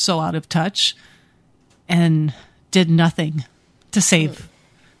guys were so out of touch and did nothing to save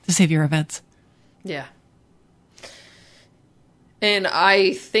your events. Yeah. And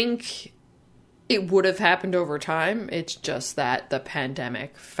I think it would have happened over time. It's just that the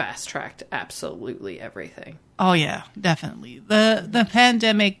pandemic fast-tracked absolutely everything. Oh, yeah, definitely. The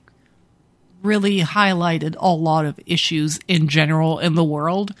pandemic really highlighted a lot of issues in general in the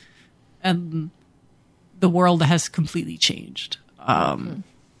world, and the world has completely changed. And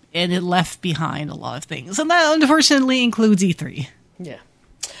it left behind a lot of things. And that, unfortunately, includes E3. Yeah.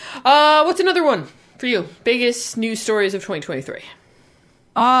 What's another one for you? Biggest news stories of 2023?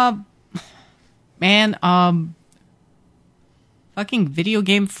 Fucking video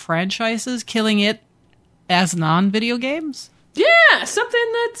game franchises killing it as non-video games. Yeah,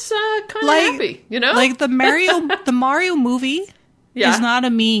 something that's kind of happy, you know? Like the Mario movie is not a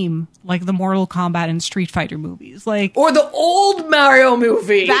meme like the Mortal Kombat and Street Fighter movies. Like, or the old Mario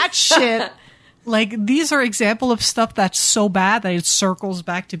movie. That shit. Like, these are example of stuff that's so bad that it circles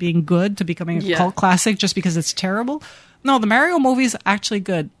back to being good, to becoming a cult classic just because it's terrible. No, the Mario movie's actually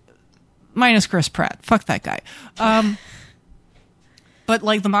good. Minus Chris Pratt. Fuck that guy. But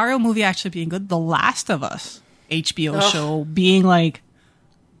like the Mario movie actually being good. The Last of Us HBO show being like,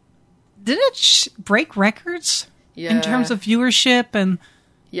 did it break records in terms of viewership? And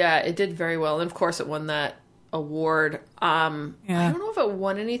yeah, it did very well. And of course it won that award. I don't know if it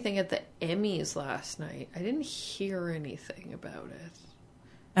won anything at the Emmys last night. I didn't hear anything about it.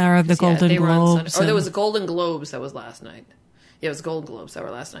 Or the Golden Globes. Or there was the Golden Globes that was last night. Yeah, it was Golden Globes that were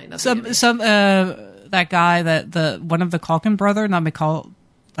last night. That guy, the one of the Culkin brother, not Macaulay,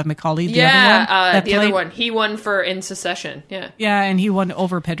 the other one. He won for In Succession. Yeah, and he won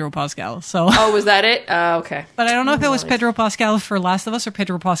over Pedro Pascal. So was that it? Okay. But I don't know if it was Pedro Pascal for Last of Us or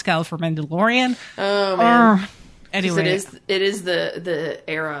Pedro Pascal for Mandalorian. Oh man. Anyway, it is the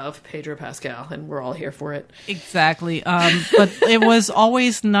era of Pedro Pascal, and we're all here for it. Exactly. But it was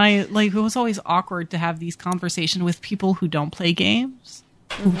always nice. Like, it was always awkward to have these conversations with people who don't play games,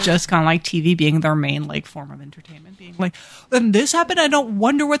 who just kind of like TV being their main like form of entertainment. Being like, then this happened. I don't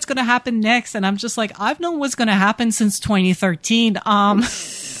wonder what's going to happen next. And I'm just like, I've known what's going to happen since 2013.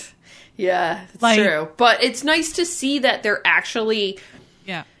 Yeah, it's true. But it's nice to see that they're actually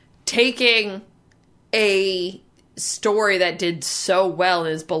taking a story that did so well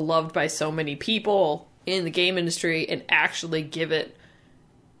and is beloved by so many people in the game industry and actually give it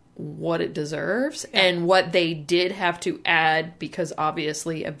what it deserves and what they did have to add, because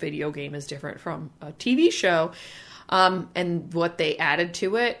obviously a video game is different from a TV show, and what they added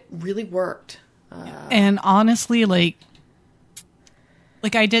to it really worked. And honestly, like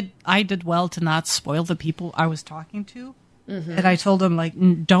I did well to not spoil the people I was talking to. And I told them, like,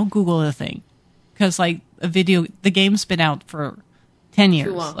 don't Google the thing. Because, like, the game's been out for 10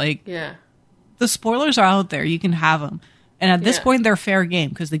 years. Like, the spoilers are out there. You can have them. And at this point, they're fair game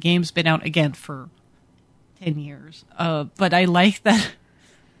because the game's been out again for 10 years. But I like that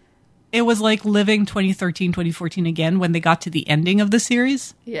it was like living 2013, 2014 again when they got to the ending of the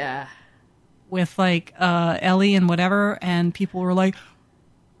series. Yeah. With, like, Ellie and whatever. And people were like,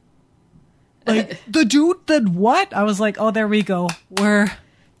 the dude did what? I was like, oh, there we go.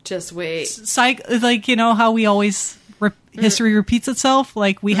 Just wait. Like, you know how we always history repeats itself?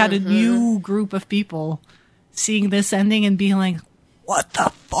 Like, we had a new group of people seeing this ending and being like, what the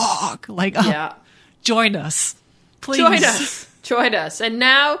fuck? Like, join us. Please. Join us. And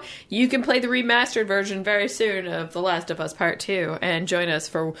now you can play the remastered version very soon of The Last of Us Part 2 and join us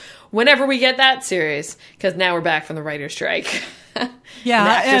for whenever we get that series, because now we're back from the writer's strike. And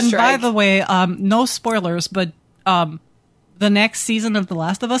by the way, no spoilers, but the next season of The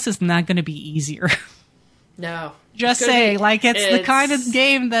Last of Us is not going to be easier. No. Just saying, like, it's the kind of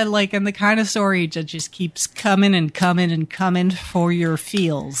game that, like, and the kind of story that just keeps coming and coming and coming for your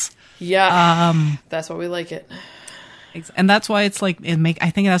feels. Yeah. That's why we like it. And that's why it's like, I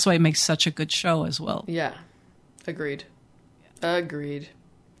think that's why it makes such a good show as well. Yeah. Agreed.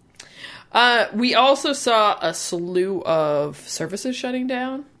 We also saw a slew of services shutting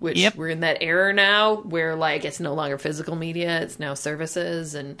down, which we're in that era now where, like, it's no longer physical media, it's now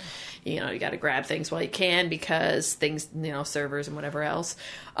services, and, you know, you got to grab things while you can because things, you know, servers and whatever else.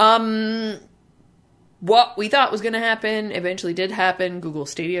 What we thought was going to happen eventually did happen. Google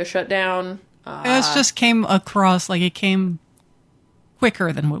Stadia shut down. It just came across, like, it came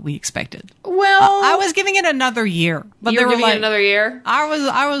quicker than what we expected. Well, I was giving it another year, but you were giving it another year.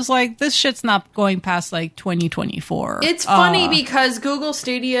 I was like, this shit's not going past like 2024. It's funny because Google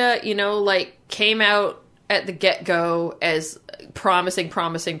Stadia, you know, like came out at the get-go as promising,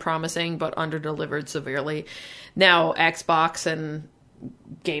 but under-delivered severely. Now Xbox and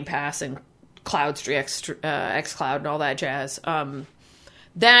Game Pass and xCloud and all that jazz.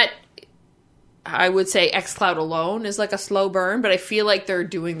 That I would say xCloud alone is like a slow burn, but I feel like they're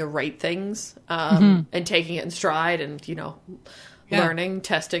doing the right things and taking it in stride and, you know, learning,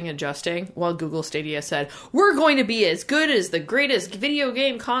 testing, adjusting. While Google Stadia said, we're going to be as good as the greatest video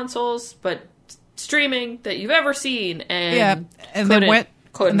game consoles, but streaming that you've ever seen. And they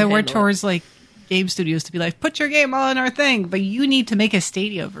went towards like game studios to be like, put your game on our thing, but you need to make a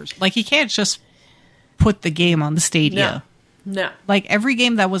Stadia version. Like, you can't just put the game on the Stadia. No. Like, every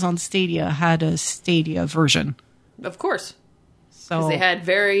game that was on Stadia had a Stadia version. Of course. So because they had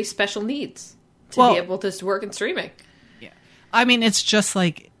very special needs to be able to work in streaming. Yeah. I mean, it's just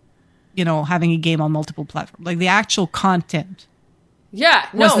like, you know, having a game on multiple platforms. Like, the actual content. Yeah.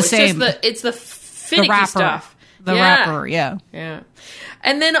 Was the same. It's the finicky stuff. The wrapper, yeah.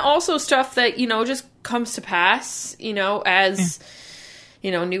 And then also stuff that, you know, just comes to pass, you know, as,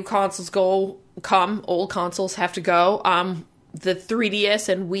 you know, new consoles come, old consoles have to go. The 3DS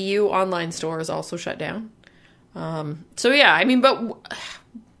and Wii U online stores also shut down. So yeah, I mean, but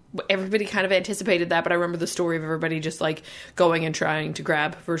everybody kind of anticipated that, but I remember the story of everybody just like going and trying to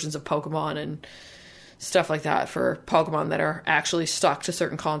grab versions of Pokemon and stuff like that for Pokemon that are actually stuck to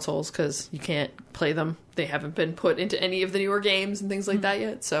certain consoles because you can't play them. They haven't been put into any of the newer games and things like that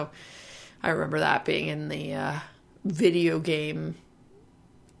yet. So I remember that being in the video game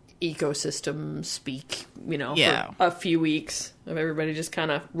ecosystem speak, you know, for a few weeks of everybody just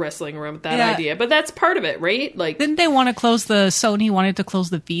kind of wrestling around with that idea. But that's part of it, right? Like, didn't they want to close Sony wanted to close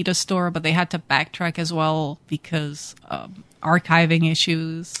the Vita store, but they had to backtrack as well because archiving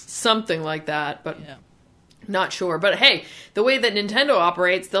issues. Something like that, but not sure. But hey, the way that Nintendo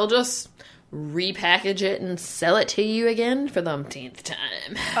operates, they'll just repackage it and sell it to you again for the umpteenth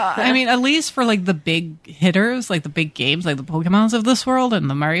time. I mean, at least for like the big hitters, like the big games, like the Pokemons of this world and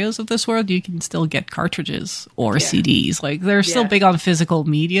the Marios of this world, you can still get cartridges or CDs. Like, they're still big on physical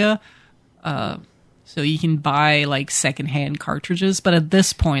media, so you can buy like secondhand cartridges. But at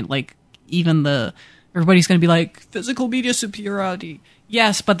this point, like, even everybody's going to be like, physical media superiority.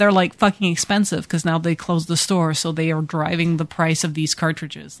 Yes, but they're like fucking expensive because now they closed the store, so they are driving the price of these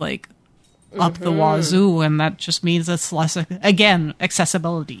cartridges like up the wazoo, and that just means it's less, again,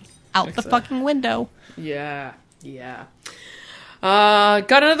 accessibility out the fucking window. Yeah.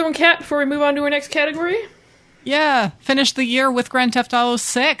 Got another one, Kat, before we move on to our next category? Yeah, finished the year with Grand Theft Auto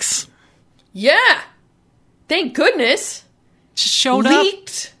 6. Yeah! Thank goodness! Showed up.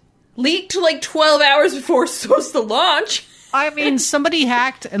 Leaked like 12 hours before it's supposed to launch. I mean, somebody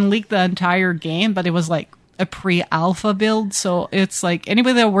hacked and leaked the entire game, but it was like a pre-alpha build, so it's like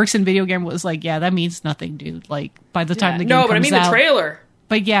anybody that works in video game was like, yeah, that means nothing, dude. Like, by the time the game comes out. No, but I mean the trailer.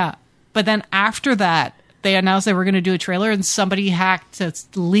 But then after that, they announced they were going to do a trailer, and somebody hacked to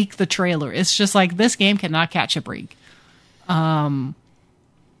leak the trailer. It's just like, this game cannot catch a break. But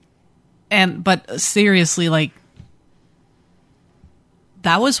seriously, like,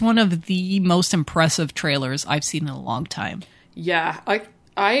 that was one of the most impressive trailers I've seen in a long time. Yeah, I've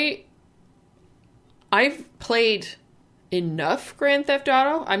played enough Grand Theft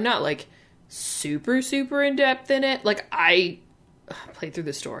Auto. I'm not like super in depth in it. Like, I played through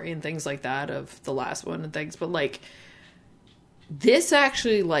the story and things like that of the last one and things, but like, this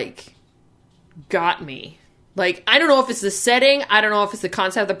actually like got me. Like, I don't know if it's the setting, I don't know if it's the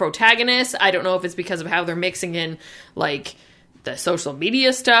concept of the protagonist, I don't know if it's because of how they're mixing in like the social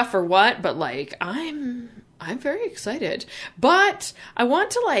media stuff or what, but like, I'm very excited. But I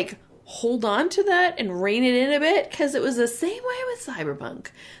want to like hold on to that and rein it in a bit, because it was the same way with Cyberpunk.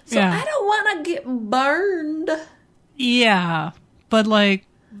 So I don't want to get burned. Yeah, but like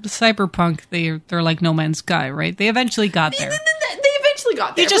Cyberpunk, they're like No Man's Sky, right? They eventually got there. They eventually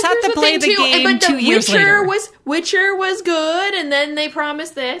got there. You just have to play the game 2 years later. Witcher was good, and then they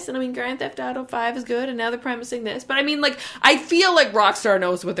promised this, and I mean, Grand Theft Auto 5 is good, and now they're promising this. But I mean, like, I feel like Rockstar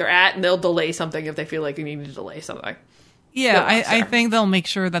knows what they're at, and they'll delay something if they feel like you need to delay something. Yeah, I think they'll make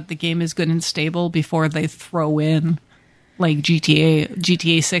sure that the game is good and stable before they throw in, like,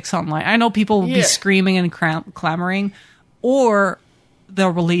 GTA 6 online. I know people will be screaming and clamoring, or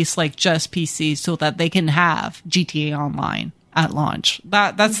they'll release, like, just PC so that they can have GTA Online at launch.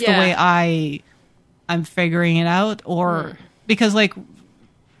 That's the way I'm figuring it out. Or because, like,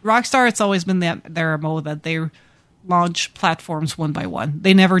 Rockstar, it's always been their MO that they launch platforms one by one.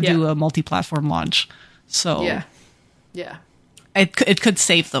 They never do a multi-platform launch. So it could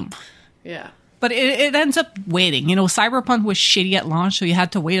save them. Yeah. But it ends up waiting. You know, Cyberpunk was shitty at launch, so you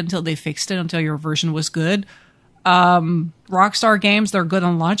had to wait until they fixed it, until your version was good. Rockstar games, they're good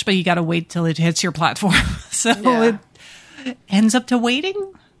on launch, but you got to wait till it hits your platform. So it ends up to waiting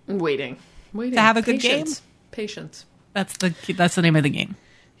to have a good game. Patience. That's the name of the game.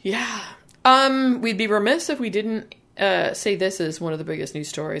 Yeah. We'd be remiss if we didn't say this is one of the biggest news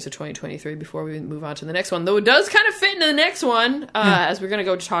stories of 2023 before we move on to the next one. Though it does kind of fit into the next one, as we're going to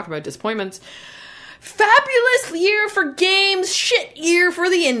go to talk about disappointments. Fabulous year for games, shit year for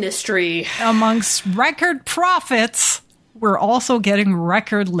the industry. Amongst record profits, we're also getting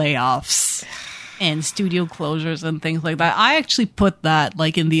record layoffs and studio closures and things like that. I actually put that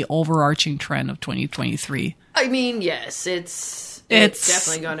like in the overarching trend of 2023. I mean, yes, it's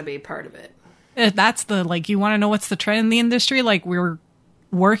definitely going to be part of it. That's the, like, you want to know what's the trend in the industry? Like, we're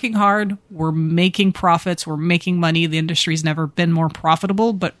working hard, we're making profits, we're making money. The industry's never been more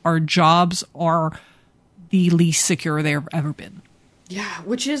profitable, but our jobs are the least secure they've ever been. Yeah,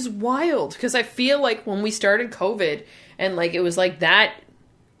 which is wild, because I feel like when we started COVID, and like it was like that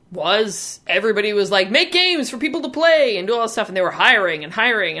was, everybody was like, make games for people to play and do all this stuff, and they were hiring, and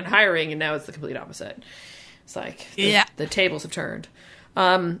now it's the complete opposite. It's like, the tables have turned.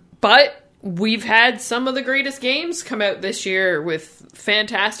 But we've had some of the greatest games come out this year with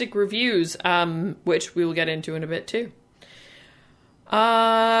fantastic reviews, which we will get into in a bit too.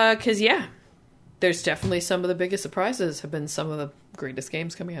 Because, there's definitely some of the biggest surprises have been some of the greatest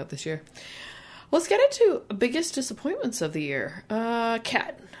games coming out this year. Let's get into biggest disappointments of the year.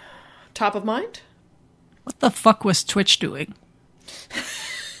 Kat, top of mind? What the fuck was Twitch doing?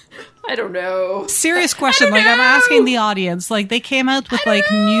 I don't know. Serious question. Like, I'm asking the audience. Like, they came out with like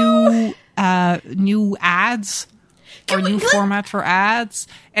new ads or new format for ads,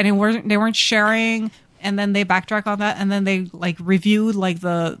 and they weren't sharing. And then they backtrack on that, and then they like reviewed like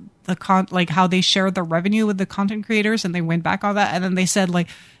the like how they shared the revenue with the content creators, and they went back on that, and then they said like,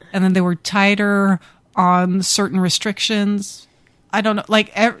 and then they were tighter on certain restrictions. I don't know.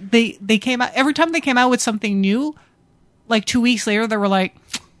 Like they came out every time they came out with something new. Like 2 weeks later, they were like,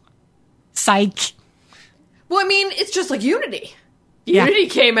 psych. Well, I mean, it's just like Unity. Unity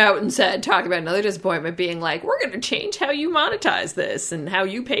came out and talk about another disappointment, being like, we're going to change how you monetize this and how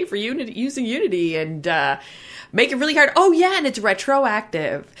you pay for Unity using Unity, and make it really hard. Oh yeah, and it's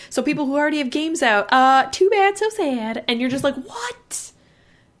retroactive. So people who already have games out, too bad, so sad. And you're just like, what?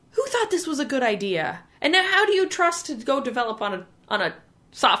 Who thought this was a good idea? And now how do you trust to go develop on a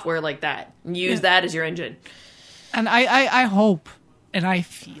software like that and use that as your engine? And I hope, and I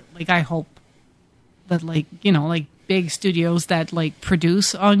feel like I hope that, like, you know, like big studios that like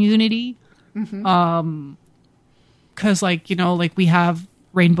produce on Unity, because like, you know, like we have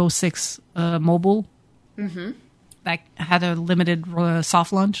Rainbow Six Mobile that had a limited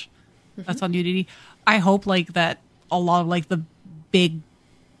soft launch that's on Unity. I hope like that a lot of like the big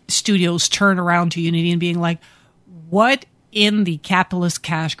studios turn around to Unity and being like, what in the capitalist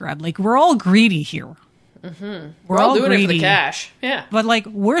cash grab? Like, we're all greedy here. We're all doing it for the cash. Yeah. But like,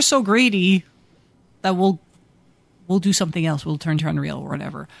 we're so greedy that we'll do something else. We'll turn to Unreal or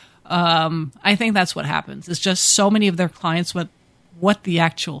whatever. I think that's what happens. It's just so many of their clients went, what the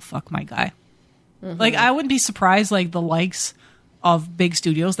actual fuck, my guy? Like, I wouldn't be surprised, like, the likes of big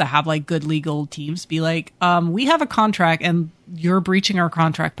studios that have, like, good legal teams be like, we have a contract and you're breaching our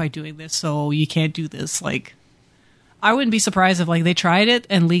contract by doing this, so you can't do this. Like, I wouldn't be surprised if, like, they tried it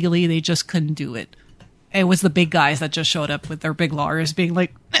and legally they just couldn't do it. It was the big guys that just showed up with their big lawyers being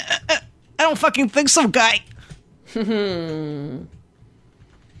like, I don't fucking think so, guy. Anyway.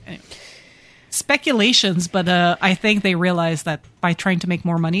 Speculations, but I think they realized that by trying to make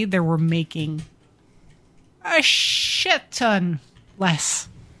more money, they were making a shit ton less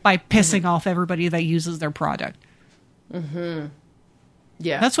by pissing off everybody that uses their product. Yeah.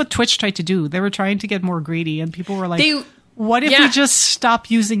 That's what Twitch tried to do. They were trying to get more greedy, and people were like, what if we just stop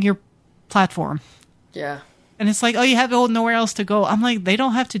using your platform? Yeah. And it's like, oh, you have nowhere else to go. I'm like, they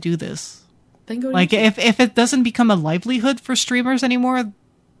don't have to do this. Then go to like, YouTube. if it doesn't become a livelihood for streamers anymore,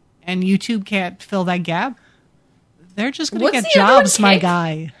 and YouTube can't fill that gap, they're just going to get jobs, my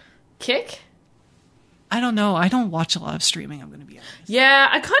guy. Kick? I don't know. I don't watch a lot of streaming, I'm going to be honest. Yeah,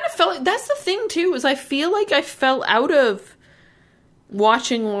 I kind of felt... That's the thing, too, is I feel like I fell out of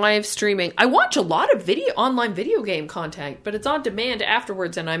watching live streaming. I watch a lot of online video game content, but it's on demand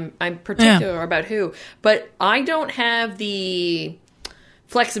afterwards, and I'm particular about who. But I don't have the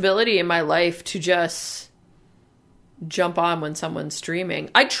flexibility in my life to just jump on when someone's streaming.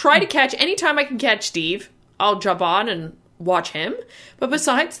 I try to catch... Anytime I can catch Steve, I'll jump on and watch him. But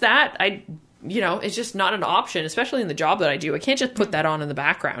besides that, it's just not an option, especially in the job that I do. I can't just put that on in the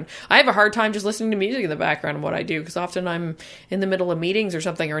background. I have a hard time just listening to music in the background of what I do, because often I'm in the middle of meetings or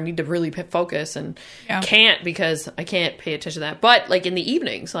something, or need to really focus and can't, because I can't pay attention to that. But like in the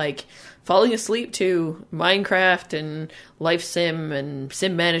evenings, like falling asleep to Minecraft and life sim and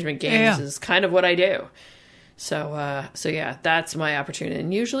sim management games is kind of what I do. So yeah, that's my opportunity.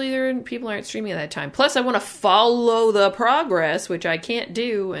 And usually people aren't streaming at that time. Plus I want to follow the progress, which I can't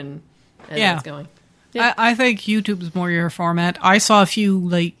do, and that's going. Yeah. I think YouTube's more your format. I saw a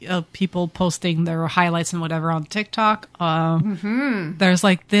few people posting their highlights and whatever on TikTok. There's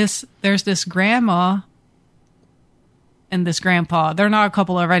this grandma and this grandpa. They're not a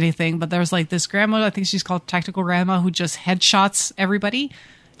couple or anything, but there's like this grandma, I think she's called Tactical Grandma, who just headshots everybody.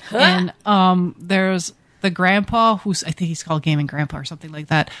 And there's the grandpa, who's, I think he's called Gaming Grandpa or something like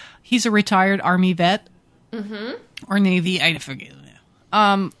that. He's a retired Army vet or Navy, I forget.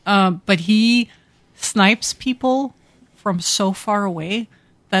 But he snipes people from so far away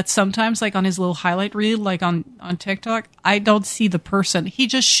that sometimes, like on his little highlight reel, like on TikTok, I don't see the person. He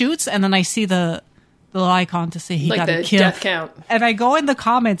just shoots, and then I see the little icon to say he got a kill. Death count. And I go in the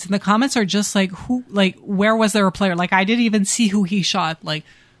comments, and the comments are just like, where was there a player? Like, I didn't even see who he shot. Like,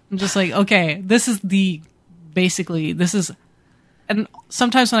 I'm just like, okay, this is. And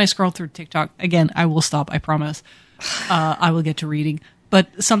sometimes when I scroll through TikTok, again, I will stop, I promise. I will get to reading.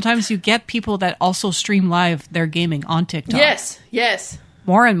 But sometimes you get people that also stream live their gaming on TikTok. Yes.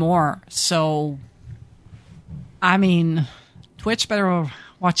 More and more. So, I mean, Twitch better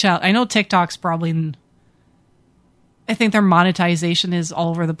watch out. I know TikTok's probably... I think their monetization is all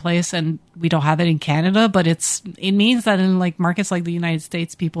over the place, and we don't have it in Canada, but it means that in like markets like the United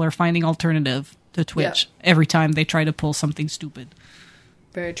States, people are finding alternative to Twitch every time they try to pull something stupid.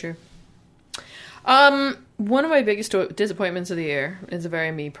 Very true. One of my biggest disappointments of the year is a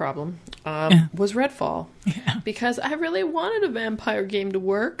very me problem, was Redfall. Yeah. Because I really wanted a vampire game to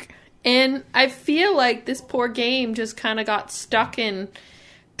work, and I feel like this poor game just kind of got stuck in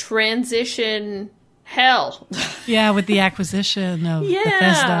transition hell. Yeah, with the acquisition of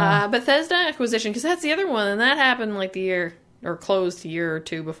Bethesda. Bethesda acquisition, because that's the other one, and that happened like the year, or closed a year or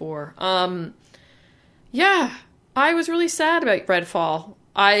two before. Yeah, I was really sad about Redfall.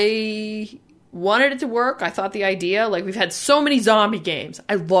 I wanted it to work. I thought the idea, like, we've had so many zombie games.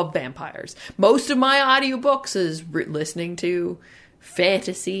 I love vampires. Most of my audiobooks is listening to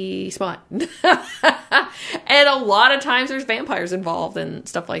fantasy smut. And a lot of times there's vampires involved and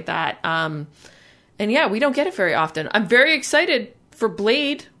stuff like that. And yeah, we don't get it very often. I'm very excited for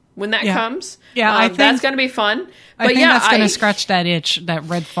Blade when that comes. Yeah, I think that's going to be fun. But I think that's going to scratch that itch that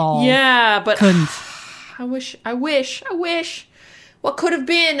Redfall. Yeah, but couldn't. I wish. What could have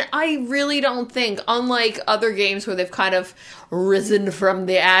been, I really don't think, unlike other games where they've kind of risen from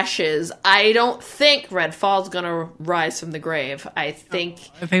the ashes, I don't think Redfall's going to rise from the grave. I think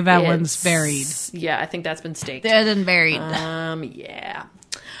that one's buried. Yeah, I think that's been staked. Dead and buried. Yeah.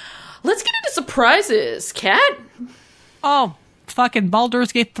 Let's get into surprises, Kat. Oh, fucking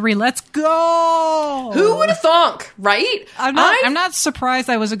Baldur's Gate 3. Let's go! Who would have thunk, right? I'm not surprised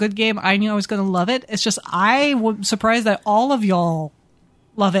that was a good game. I knew I was going to love it. It's just I was surprised that all of y'all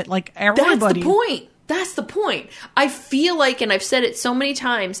love it. Like, everybody. That's the point. I feel like, and I've said it so many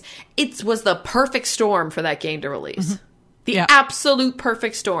times, it was the perfect storm for that game to release. Mm-hmm. The absolute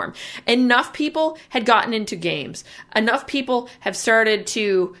perfect storm. Enough people had gotten into games. Enough people have started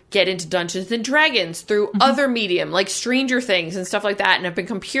to get into Dungeons and Dragons through other medium, like Stranger Things and stuff like that, and have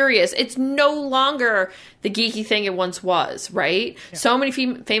become curious. It's no longer the geeky thing it once was, right? Yeah. So many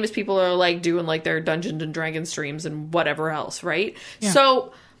famous people are like doing like their Dungeons and Dragons streams and whatever else, right? Yeah.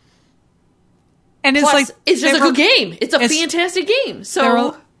 So, and it's plus, like it's just a good game. It's a fantastic game.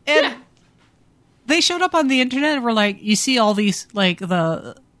 So, yeah. They showed up on the internet and were like, you see all these, like,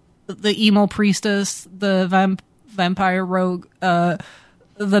 the emo priestess, the vampire rogue, the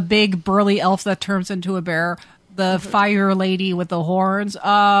big burly elf that turns into a bear, the fire lady with the horns.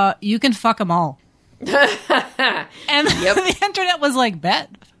 You can fuck them all. And the internet was like, bet.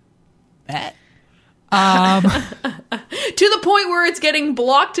 To the point where it's getting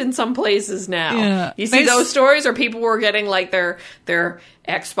blocked in some places now. Yeah. You see those stories where people were getting like their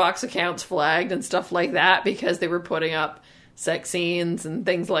Xbox accounts flagged and stuff like that because they were putting up sex scenes and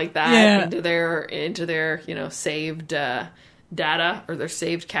things like that into their saved data or their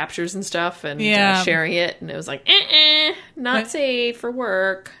saved captures and stuff and sharing it, and it was like not safe for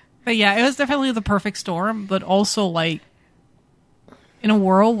work. But yeah, it was definitely the perfect storm, but also like in a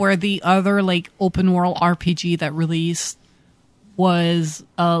world where the other like open world RPG that released was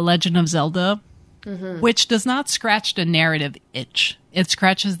Legend of Zelda, which does not scratch the narrative itch. It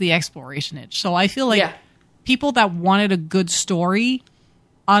scratches the exploration itch. So I feel like people that wanted a good story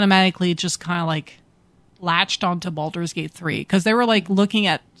automatically just kind of like latched onto Baldur's Gate 3 because they were like looking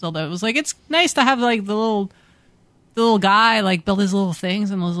at Zelda. It was like, it's nice to have like the little guy like build his little things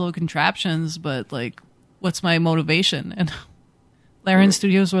and those little contraptions, but like, what's my motivation? And Larian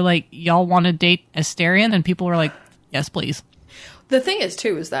Studios were like, y'all want to date Asterion? And people were like, yes, please. The thing is,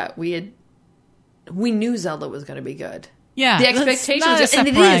 too, is that we knew Zelda was going to be good. Yeah. The expectations. And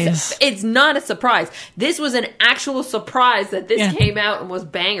it's not a surprise. This was an actual surprise that this came out and was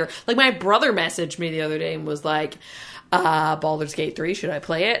banger. Like, my brother messaged me the other day and was like, Baldur's Gate 3, should I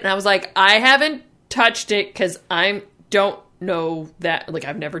play it? And I was like, I haven't touched it because I don't know that, like,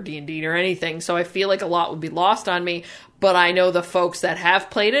 I've never D&D'd or anything, so I feel like a lot would be lost on me, but I know the folks that have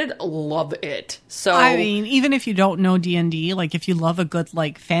played it love it. So I mean, even if you don't know D&D, like, if you love a good,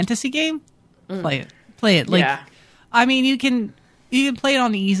 like, fantasy game, play it. Like, I mean, you can play it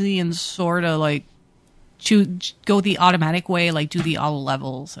on easy and sort of, like, go the automatic way, like, do the auto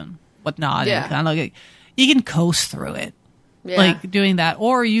levels and whatnot, and kind of, like, you can coast through it, like, doing that,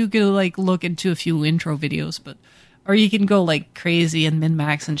 or you could, like, look into a few intro videos, or you can go like crazy and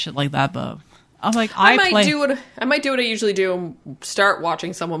min-max and shit like that, but I'm like, I might do what I usually do and start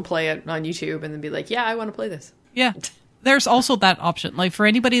watching someone play it on YouTube and then be like, yeah, I want to play this. Yeah. There's also that option. Like for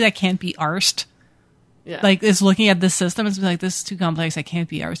anybody that can't be arsed, like is looking at this system and is like, this is too complex, I can't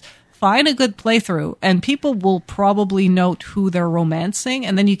be arsed. Find a good playthrough and people will probably note who they're romancing,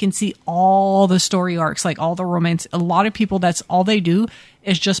 and then you can see all the story arcs, like all the romance. A lot of people, that's all they do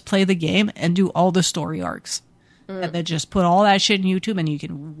is just play the game and do all the story arcs. And then just put all that shit in YouTube and you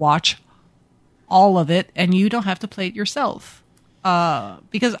can watch all of it and you don't have to play it yourself.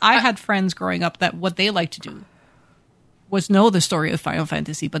 Because I had friends growing up that what they liked to do was know the story of Final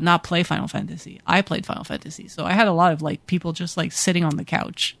Fantasy, but not play Final Fantasy. I played Final Fantasy. So I had a lot of like people just like sitting on the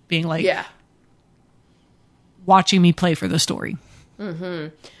couch being like, watching me play for the story.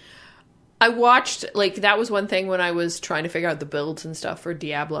 I watched, like, that was one thing when I was trying to figure out the builds and stuff for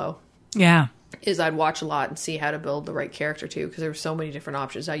Diablo. Yeah. Is I'd watch a lot and see how to build the right character too, because there were so many different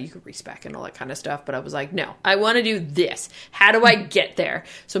options. Now you could respec and all that kind of stuff, but I was like, no, I want to do this. How do I get there?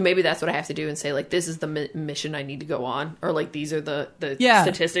 So maybe that's what I have to do and say, like, this is the mission I need to go on, or like these are the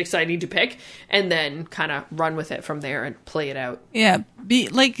statistics I need to pick, and then kind of run with it from there and play it out. Yeah,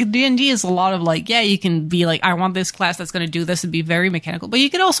 like D&D is a lot of like, you can be like, I want this class that's going to do this and be very mechanical, but you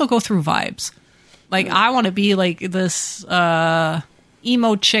can also go through vibes. Like, I want to be like this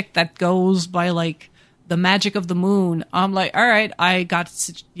emo chick that goes by like the magic of the moon. I'm like, all right,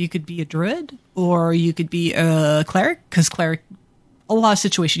 you could be a druid or you could be a cleric, because cleric, a lot of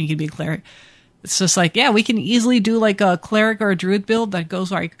situations you can be a cleric. It's just like, we can easily do like a cleric or a druid build that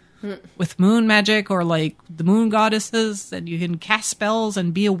goes like with moon magic or like the moon goddesses, and you can cast spells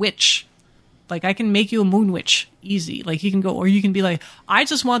and be a witch. Like, I can make you a moon witch easy. Like, you can go, or you can be like, I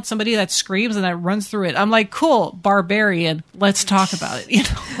just want somebody that screams and that runs through it. I'm like, cool, barbarian. Let's talk about it. You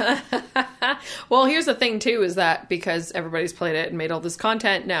know. Well, here's the thing too, is that because everybody's played it and made all this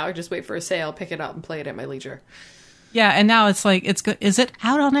content, now I just wait for a sale, pick it up, and play it at my leisure. Yeah, and now it's like, it's good. Is it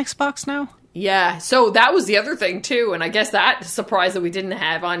out on Xbox now? Yeah, so that was the other thing too, and I guess that surprise that we didn't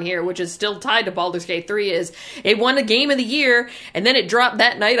have on here, which is still tied to Baldur's Gate 3, is it won a Game of the Year, and then it dropped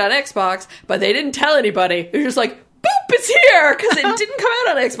that night on Xbox, but they didn't tell anybody. They're just like, boop, it's here, because it didn't come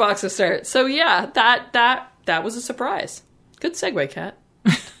out on Xbox to start. So yeah, that was a surprise. Good segue, Kat.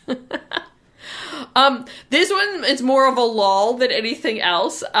 This one is more of a lull than anything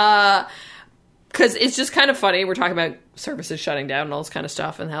else, because it's just kind of funny. We're talking about services shutting down and all this kind of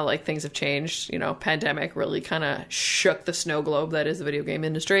stuff, and how like things have changed. You know, pandemic really kind of shook the snow globe that is the video game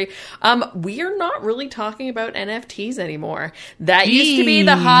industry. We are not really talking about NFTs anymore. That used to be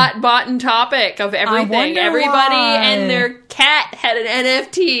the hot button topic of everything. Everybody and their cat had an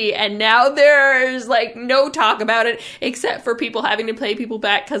NFT, and now there's like no talk about it except for people having to pay people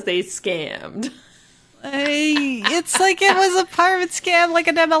back because they scammed. It's like it was a pirate scam, like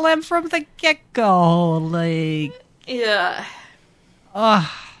an MLM from the get-go. Like, yeah.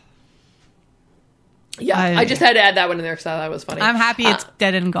 Yeah, I just had to add that one in there because I thought that was funny. I'm happy it's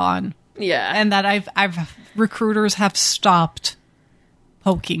dead and gone. Yeah. And that I've recruiters have stopped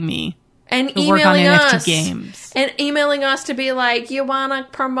poking me and to work on emailing NFT us. games. And emailing us to be like, you want to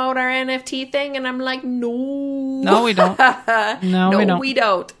promote our NFT thing? And I'm like, no. No, we don't. No, we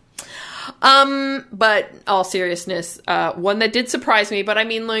don't. But all seriousness, one that did surprise me, but I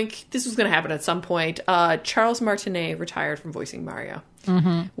mean, like, this was going to happen at some point. Charles Martinet retired from voicing Mario,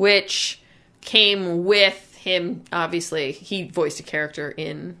 which came with him. Obviously, he voiced a character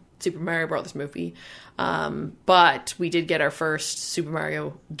in Super Mario Brothers movie. But we did get our first Super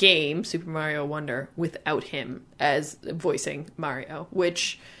Mario game, Super Mario Wonder, without him as voicing Mario,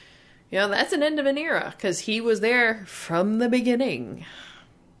 which, you know, that's an end of an era because he was there from the beginning.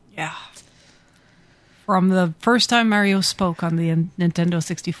 Yeah. From the first time Mario spoke on the Nintendo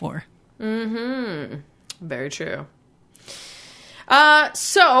 64. Very true.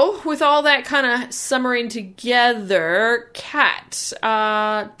 So, with all that kind of summarizing together, Kat,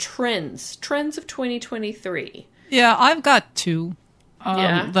 trends of 2023. Yeah, I've got two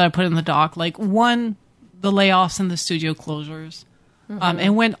that I put in the doc. Like, one, the layoffs and the studio closures. It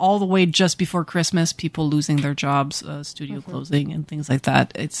went all the way just before Christmas, people losing their jobs, studio closing and things like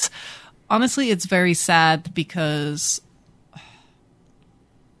that. Honestly, it's very sad because,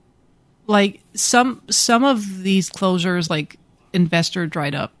 like, some of these closures, like, investor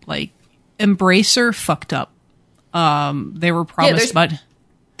dried up. Like, Embracer fucked up. They were promised, but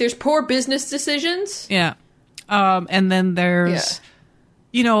there's poor business decisions. Yeah. And then there's,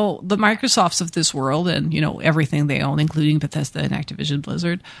 you know, the Microsofts of this world and, you know, everything they own, including Bethesda and Activision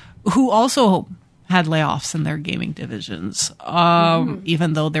Blizzard, who also had layoffs in their gaming divisions,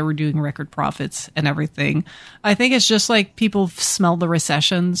 even though they were doing record profits and everything. I think it's just like people smell the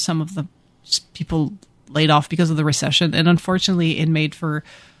recession. Some of the people laid off because of the recession. And unfortunately, it made for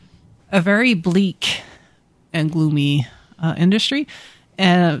a very bleak and gloomy industry.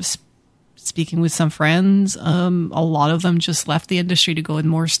 And speaking with some friends, a lot of them just left the industry to go in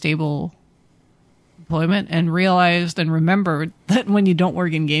more stable employment and realized and remembered that when you don't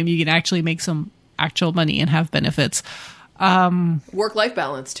work in game, you can actually make some actual money and have benefits. Work-life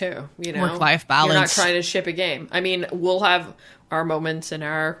balance too, you know. Work-life balance. You're not trying to ship a game. I mean, we'll have our moments in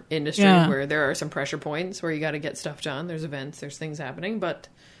our industry where there are some pressure points where you got to get stuff done. There's events, there's things happening, but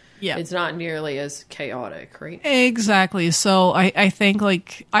it's not nearly as chaotic, right? Exactly. So I think,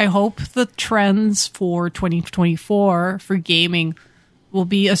 like, I hope the trends for 2024 for gaming will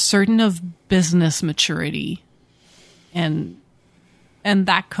be a certain of business maturity. And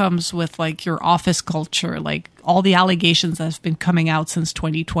that comes with, like, your office culture, like all the allegations that have been coming out since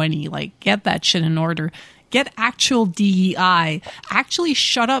 2020. Like, get that shit in order. Get actual DEI. Actually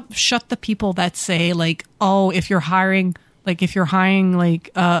shut the people that say, like, oh, if you're hiring like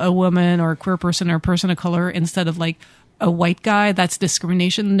a woman or a queer person or a person of color instead of like a white guy, that's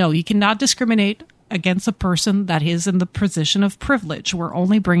discrimination. No, you cannot discriminate against a person that is in the position of privilege. We're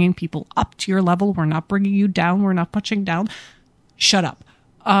only bringing people up to your level. We're not bringing you down. We're not punching down. Shut up.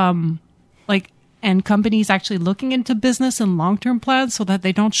 And companies actually looking into business and long-term plans so that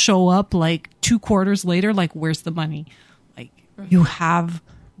they don't show up like 2 quarters later, like, where's the money? Like, you have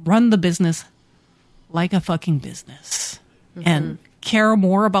run the business like a fucking business and care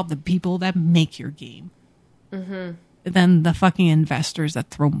more about the people that make your game than the fucking investors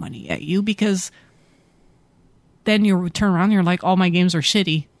that throw money at you, because then you turn around and you're like, all my games are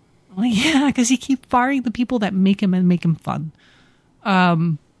shitty. I'm like, yeah, because you keep firing the people that make them and make them fun.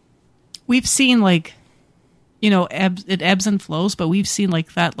 We've seen, like, you know, it ebbs and flows, but we've seen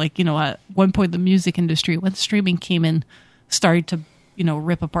like that, like, you know, at one point the music industry, when streaming came in, started to, you know,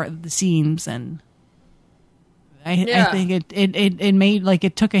 rip apart the seams, and I think it made, like,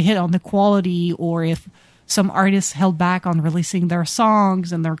 it took a hit on the quality, or if some artists held back on releasing their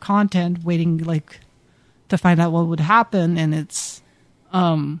songs and their content, waiting like to find out what would happen, and it's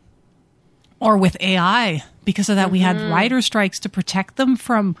or with AI, because of that we had writer strikes to protect them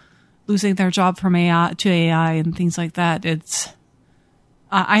from losing their job from AI to AI and things like that.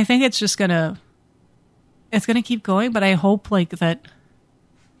 I think it's just gonna keep going, but I hope, like, that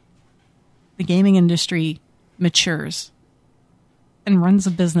the gaming industry matures and runs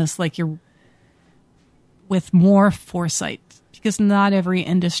a business like you're with more foresight, because not every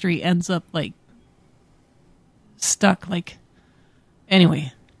industry ends up like stuck. Like,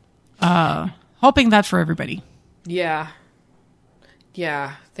 anyway, hoping that for everybody. Yeah,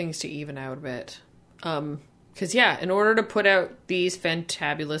 things to even out a bit. Because, in order to put out these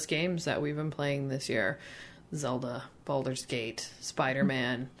fantabulous games that we've been playing this year, Zelda, Baldur's Gate,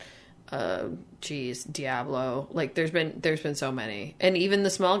 Spider-Man, Diablo, like there's been so many. And even the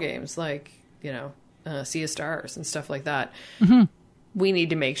small games like, Sea of Stars and stuff like that. Mm-hmm. We need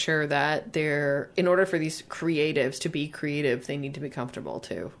to make sure that in order for these creatives to be creative, they need to be comfortable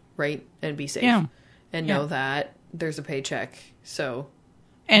too, right? And be safe. Yeah. And know that there's a paycheck. So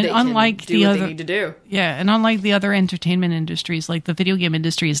and unlike the other, they need to do. Yeah, and unlike the other entertainment industries, like the video game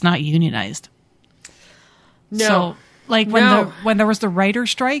industry is not unionized. No. So, like when there was the writer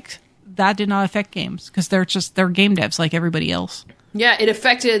strike, that did not affect games because they're game devs like everybody else. Yeah, it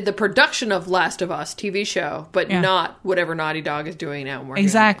affected the production of Last of Us TV show, but not whatever Naughty Dog is doing now.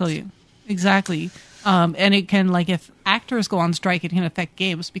 Exactly. And it can, like, if actors go on strike, it can affect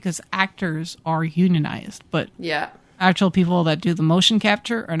games because actors are unionized, but actual people that do the motion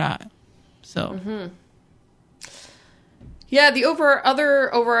capture are not. So. Mm-hmm. Yeah, the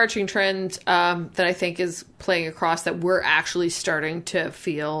other overarching trend that I think is playing across that we're actually starting to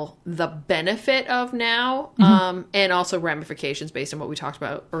feel the benefit of now, and also ramifications based on what we talked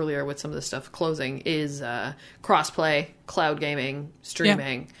about earlier with some of the stuff closing, is crossplay, cloud gaming,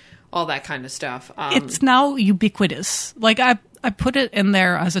 streaming, all that kind of stuff. It's now ubiquitous. Like, I put it in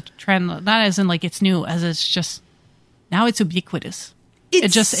there as a trend, not as in like it's new, as it's just, now it's ubiquitous. It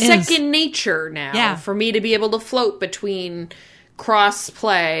just second nature now for me to be able to float between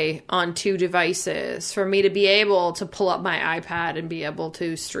cross-play on two devices, for me to be able to pull up my iPad and be able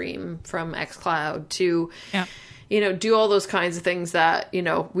to stream from xCloud, to, do all those kinds of things that,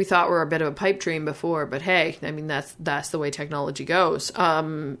 we thought were a bit of a pipe dream before. But hey, I mean, that's the way technology goes.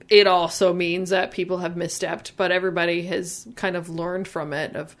 It also means that people have misstepped, but everybody has kind of learned from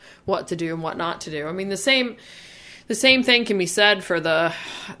it of what to do and what not to do. I mean, the same thing can be said for the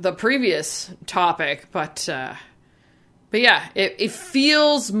previous topic, but yeah, it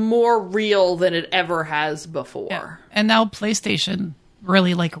feels more real than it ever has before. Yeah. And now PlayStation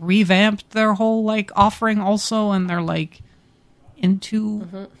really like revamped their whole like offering also, and they're like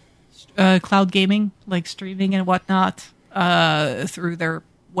into cloud gaming, like streaming and whatnot through their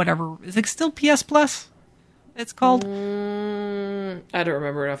whatever. Is it still PS Plus? It's called. I don't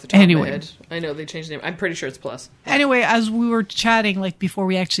remember it off the top of my head. I know they changed the name. I'm pretty sure it's Plus. Anyway, as we were chatting, like before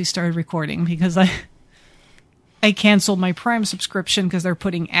we actually started recording, because I canceled my Prime subscription because they're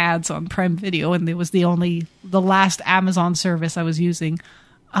putting ads on Prime Video, and it was the last Amazon service I was using.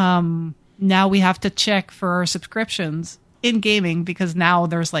 Now we have to check for our subscriptions in gaming because now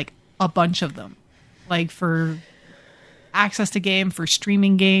there's like a bunch of them, like for access to game, for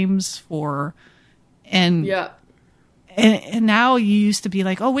streaming games, and now you used to be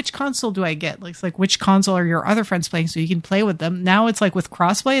like, oh, which console do I get? Like, it's like, which console are your other friends playing so you can play with them? Now it's like with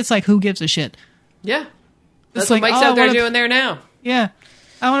crossplay, it's like, who gives a shit? Yeah. That's what Mike's out there doing there now. Yeah.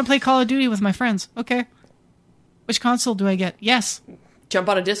 I want to play Call of Duty with my friends. Okay. Which console do I get? Yes. Jump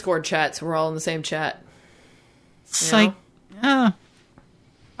on a Discord chat so we're all in the same chat. It's like, I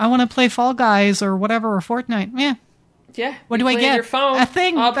want to play Fall Guys or whatever, or Fortnite. Yeah. Yeah. What do I get? Your phone. A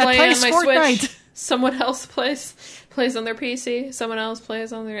thing I'll that play plays on my Fortnite. Switch. Someone else plays on their PC. Someone else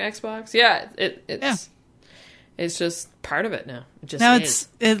plays on their Xbox. Yeah, it's just part of it now. It just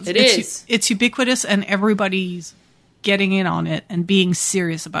is. It's ubiquitous, and everybody's getting in on it and being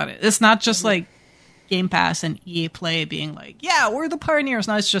serious about it. It's not just like Game Pass and EA Play being like, yeah, we're the pioneers.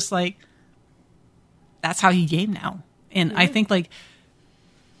 No, it's just like, that's how you game now. And I think like,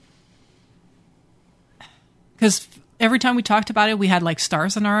 because every time we talked about it, we had like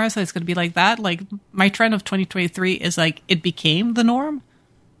stars in our eyes that it's going to be like that. Like, my trend of 2023 is like, it became the norm,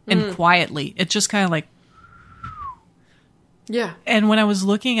 and quietly it just kind of like, yeah. And when I was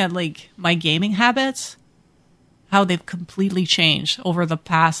looking at like my gaming habits, how they've completely changed over the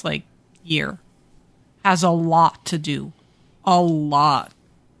past like year has a lot to do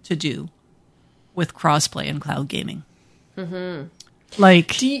with crossplay and cloud gaming.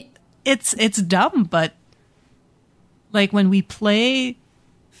 Like, it's dumb, but like when we play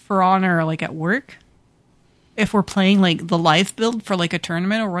For Honor like at work, if we're playing like the live build for like a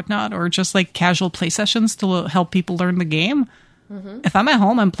tournament or whatnot, or just like casual play sessions to help people learn the game, if I'm at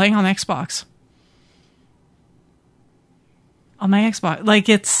home, I'm playing on Xbox. On my Xbox. Like,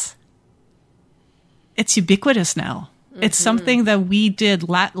 it's ubiquitous now. It's something that we did,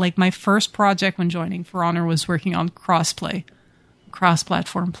 like my first project when joining For Honor was working on cross-platform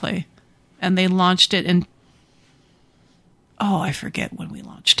play. And they launched it in, I forget when we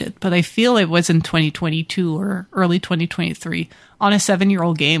launched it, but I feel it was in 2022 or early 2023 on a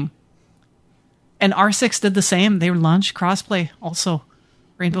 7-year-old game. And R6 did the same. They launched crossplay also.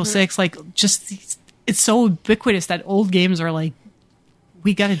 Rainbow Six, like just these it's so ubiquitous that old games are like,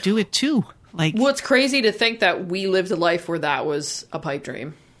 we got to do it too. Like, well, it's crazy to think that we lived a life where that was a pipe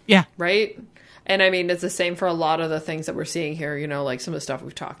dream. Yeah. Right? And I mean, it's the same for a lot of the things that we're seeing here, you know, like some of the stuff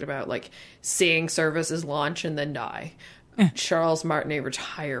we've talked about, like seeing services launch and then die. Yeah. Charles Martinet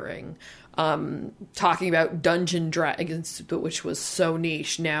retiring. Talking about Dungeon Dragons, which was so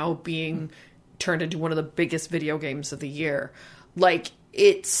niche, now being turned into one of the biggest video games of the year. Like,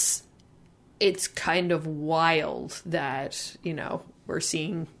 it's kind of wild that, you know, we're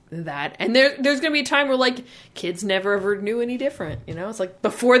seeing that. And there's going to be a time where, like, kids never ever knew any different, you know? It's like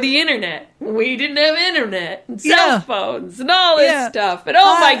before the internet. We didn't have internet and cell phones and all this stuff. And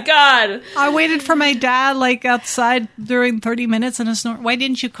oh my God. I waited for my dad, like, outside during 30 minutes in a snort. Why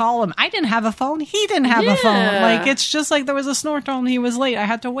didn't you call him? I didn't have a phone. He didn't have a phone. Like, it's just like there was a snort tone. He was late. I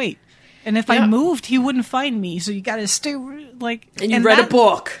had to wait. And if I moved, he wouldn't find me. So you got to stay, like... And you read a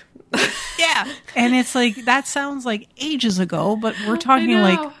book. Yeah. And it's like, that sounds like ages ago, but we're talking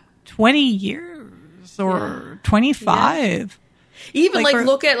like 20 years or 25. Yeah. Even like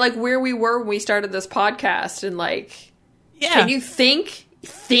look at like where we were when we started this podcast and like, can you think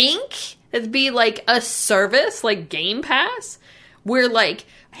it'd be like a service like Game Pass where like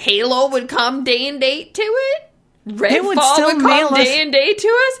Halo would come day and date to it? Redfall would come day and day to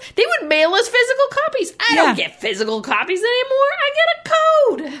us. They would mail us physical copies. I don't get physical copies anymore. I get a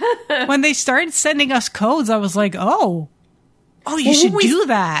code. When they started sending us codes, I was like, oh, you should do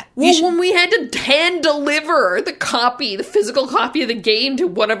that. When we had to hand deliver the physical copy of the game to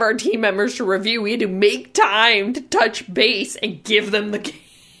one of our team members to review, we had to make time to touch base and give them the game.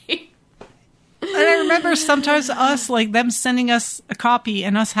 And I remember sometimes them sending us a copy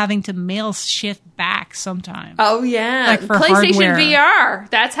and us having to mail shit back sometimes. Oh, yeah. Like for PlayStation hardware. VR.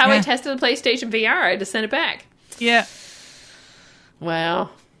 That's how I tested the PlayStation VR. I had to send it back. Yeah.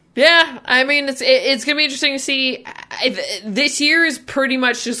 Wow. Yeah, I mean, it's going to be interesting to see. This year is pretty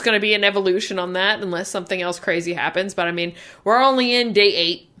much just going to be an evolution on that, unless something else crazy happens. But I mean, we're only in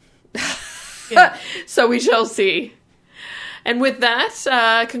day 8. So we shall see. And with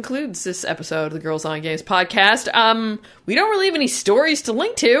that, concludes this episode of the Girls on Games podcast. We don't really have any stories to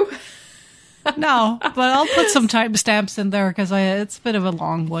link to. No, but I'll put some timestamps in there because it's a bit of a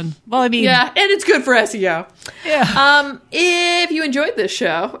long one. Well, I mean... Yeah, and it's good for SEO. Yeah. If you enjoyed this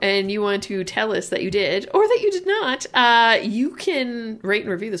show and you want to tell us that you did or that you did not, you can rate and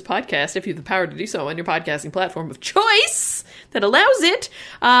review this podcast if you have the power to do so on your podcasting platform of choice that allows it.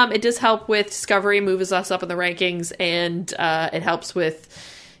 It does help with discovery, moves us up in the rankings, and it helps with,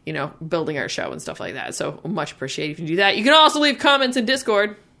 you know, building our show and stuff like that. So much appreciated if you can do that. You can also leave comments in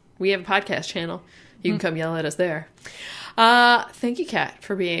Discord. We have a podcast channel. You can come yell at us there. Thank you, Kat,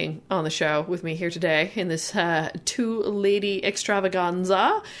 for being on the show with me here today in this two-lady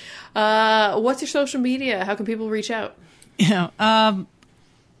extravaganza. What's your social media? How can people reach out? Yeah, I'm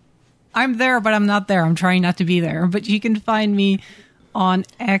there, but I'm not there. I'm trying not to be there. But you can find me on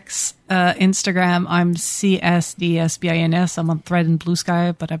X, Instagram. I'm CSDSBINS. I'm on Thread and Blue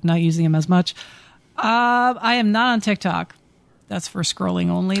Sky, but I'm not using them as much. I am not on TikTok. That's for scrolling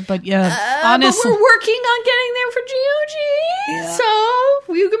only, but honestly, but we're working on getting there for GOG,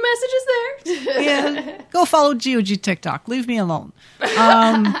 so you can message us there. Yeah, go follow GOG TikTok. Leave me alone.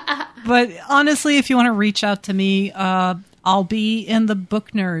 But honestly, if you want to reach out to me, I'll be in the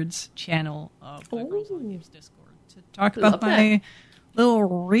Book Nerds channel of the Girls on Games Discord to talk about my little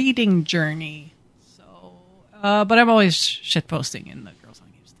reading journey. So, but I'm always shitposting in the Girls on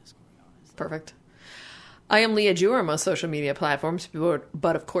Games Discord. Honestly. Perfect. I am Leah Jewer on most social media platforms,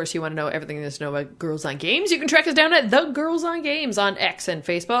 but of course you want to know everything there's to know about Girls on Games. You can track us down at The Girls on Games on X and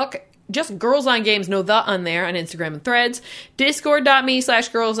Facebook. Just Girls on Games, no the on there, on Instagram and Threads.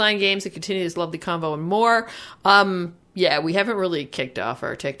 Discord.me/Girls on Games to continue this lovely convo and more. Yeah, we haven't really kicked off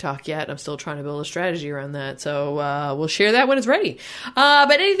our TikTok yet. I'm still trying to build a strategy around that. So we'll share that when it's ready. But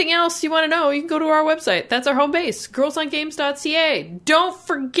anything else you want to know, you can go to our website. That's our home base, girlsongames.ca. Don't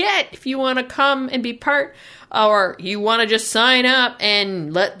forget, if you want to come and be part, or you want to just sign up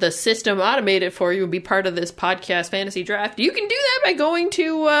and let the system automate it for you and be part of this podcast fantasy draft, you can do that by going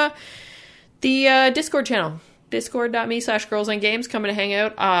to the Discord channel. Discord.me/Girls on Games. Coming to hang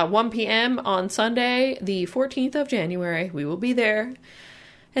out 1 p.m. on Sunday, the 14th of January. We will be there.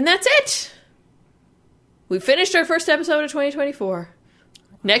 And that's it. We finished our first episode of 2024.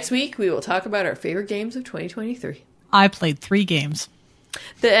 Next week, we will talk about our favorite games of 2023. I played 3 games.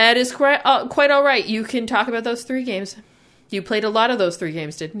 That is quite all right. You can talk about those 3 games. You played a lot of those 3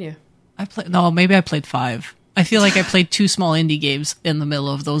 games, didn't you? Maybe I played 5. I feel like I played 2 small indie games in the middle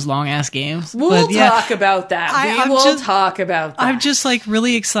of those long ass games. We'll talk about that. We will talk about that. I'm just like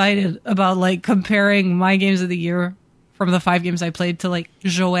really excited about like comparing my games of the year from the 5 games I played to like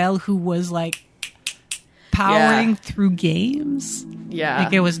Joelle, who was like powering through games. Yeah.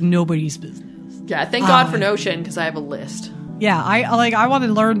 Like it was nobody's business. Yeah, thank God for Notion, because I have a list. Yeah, I want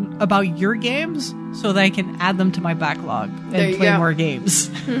to learn about your games so that I can add them to my backlog and play more games.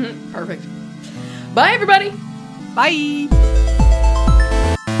 Perfect. Bye, everybody. Bye.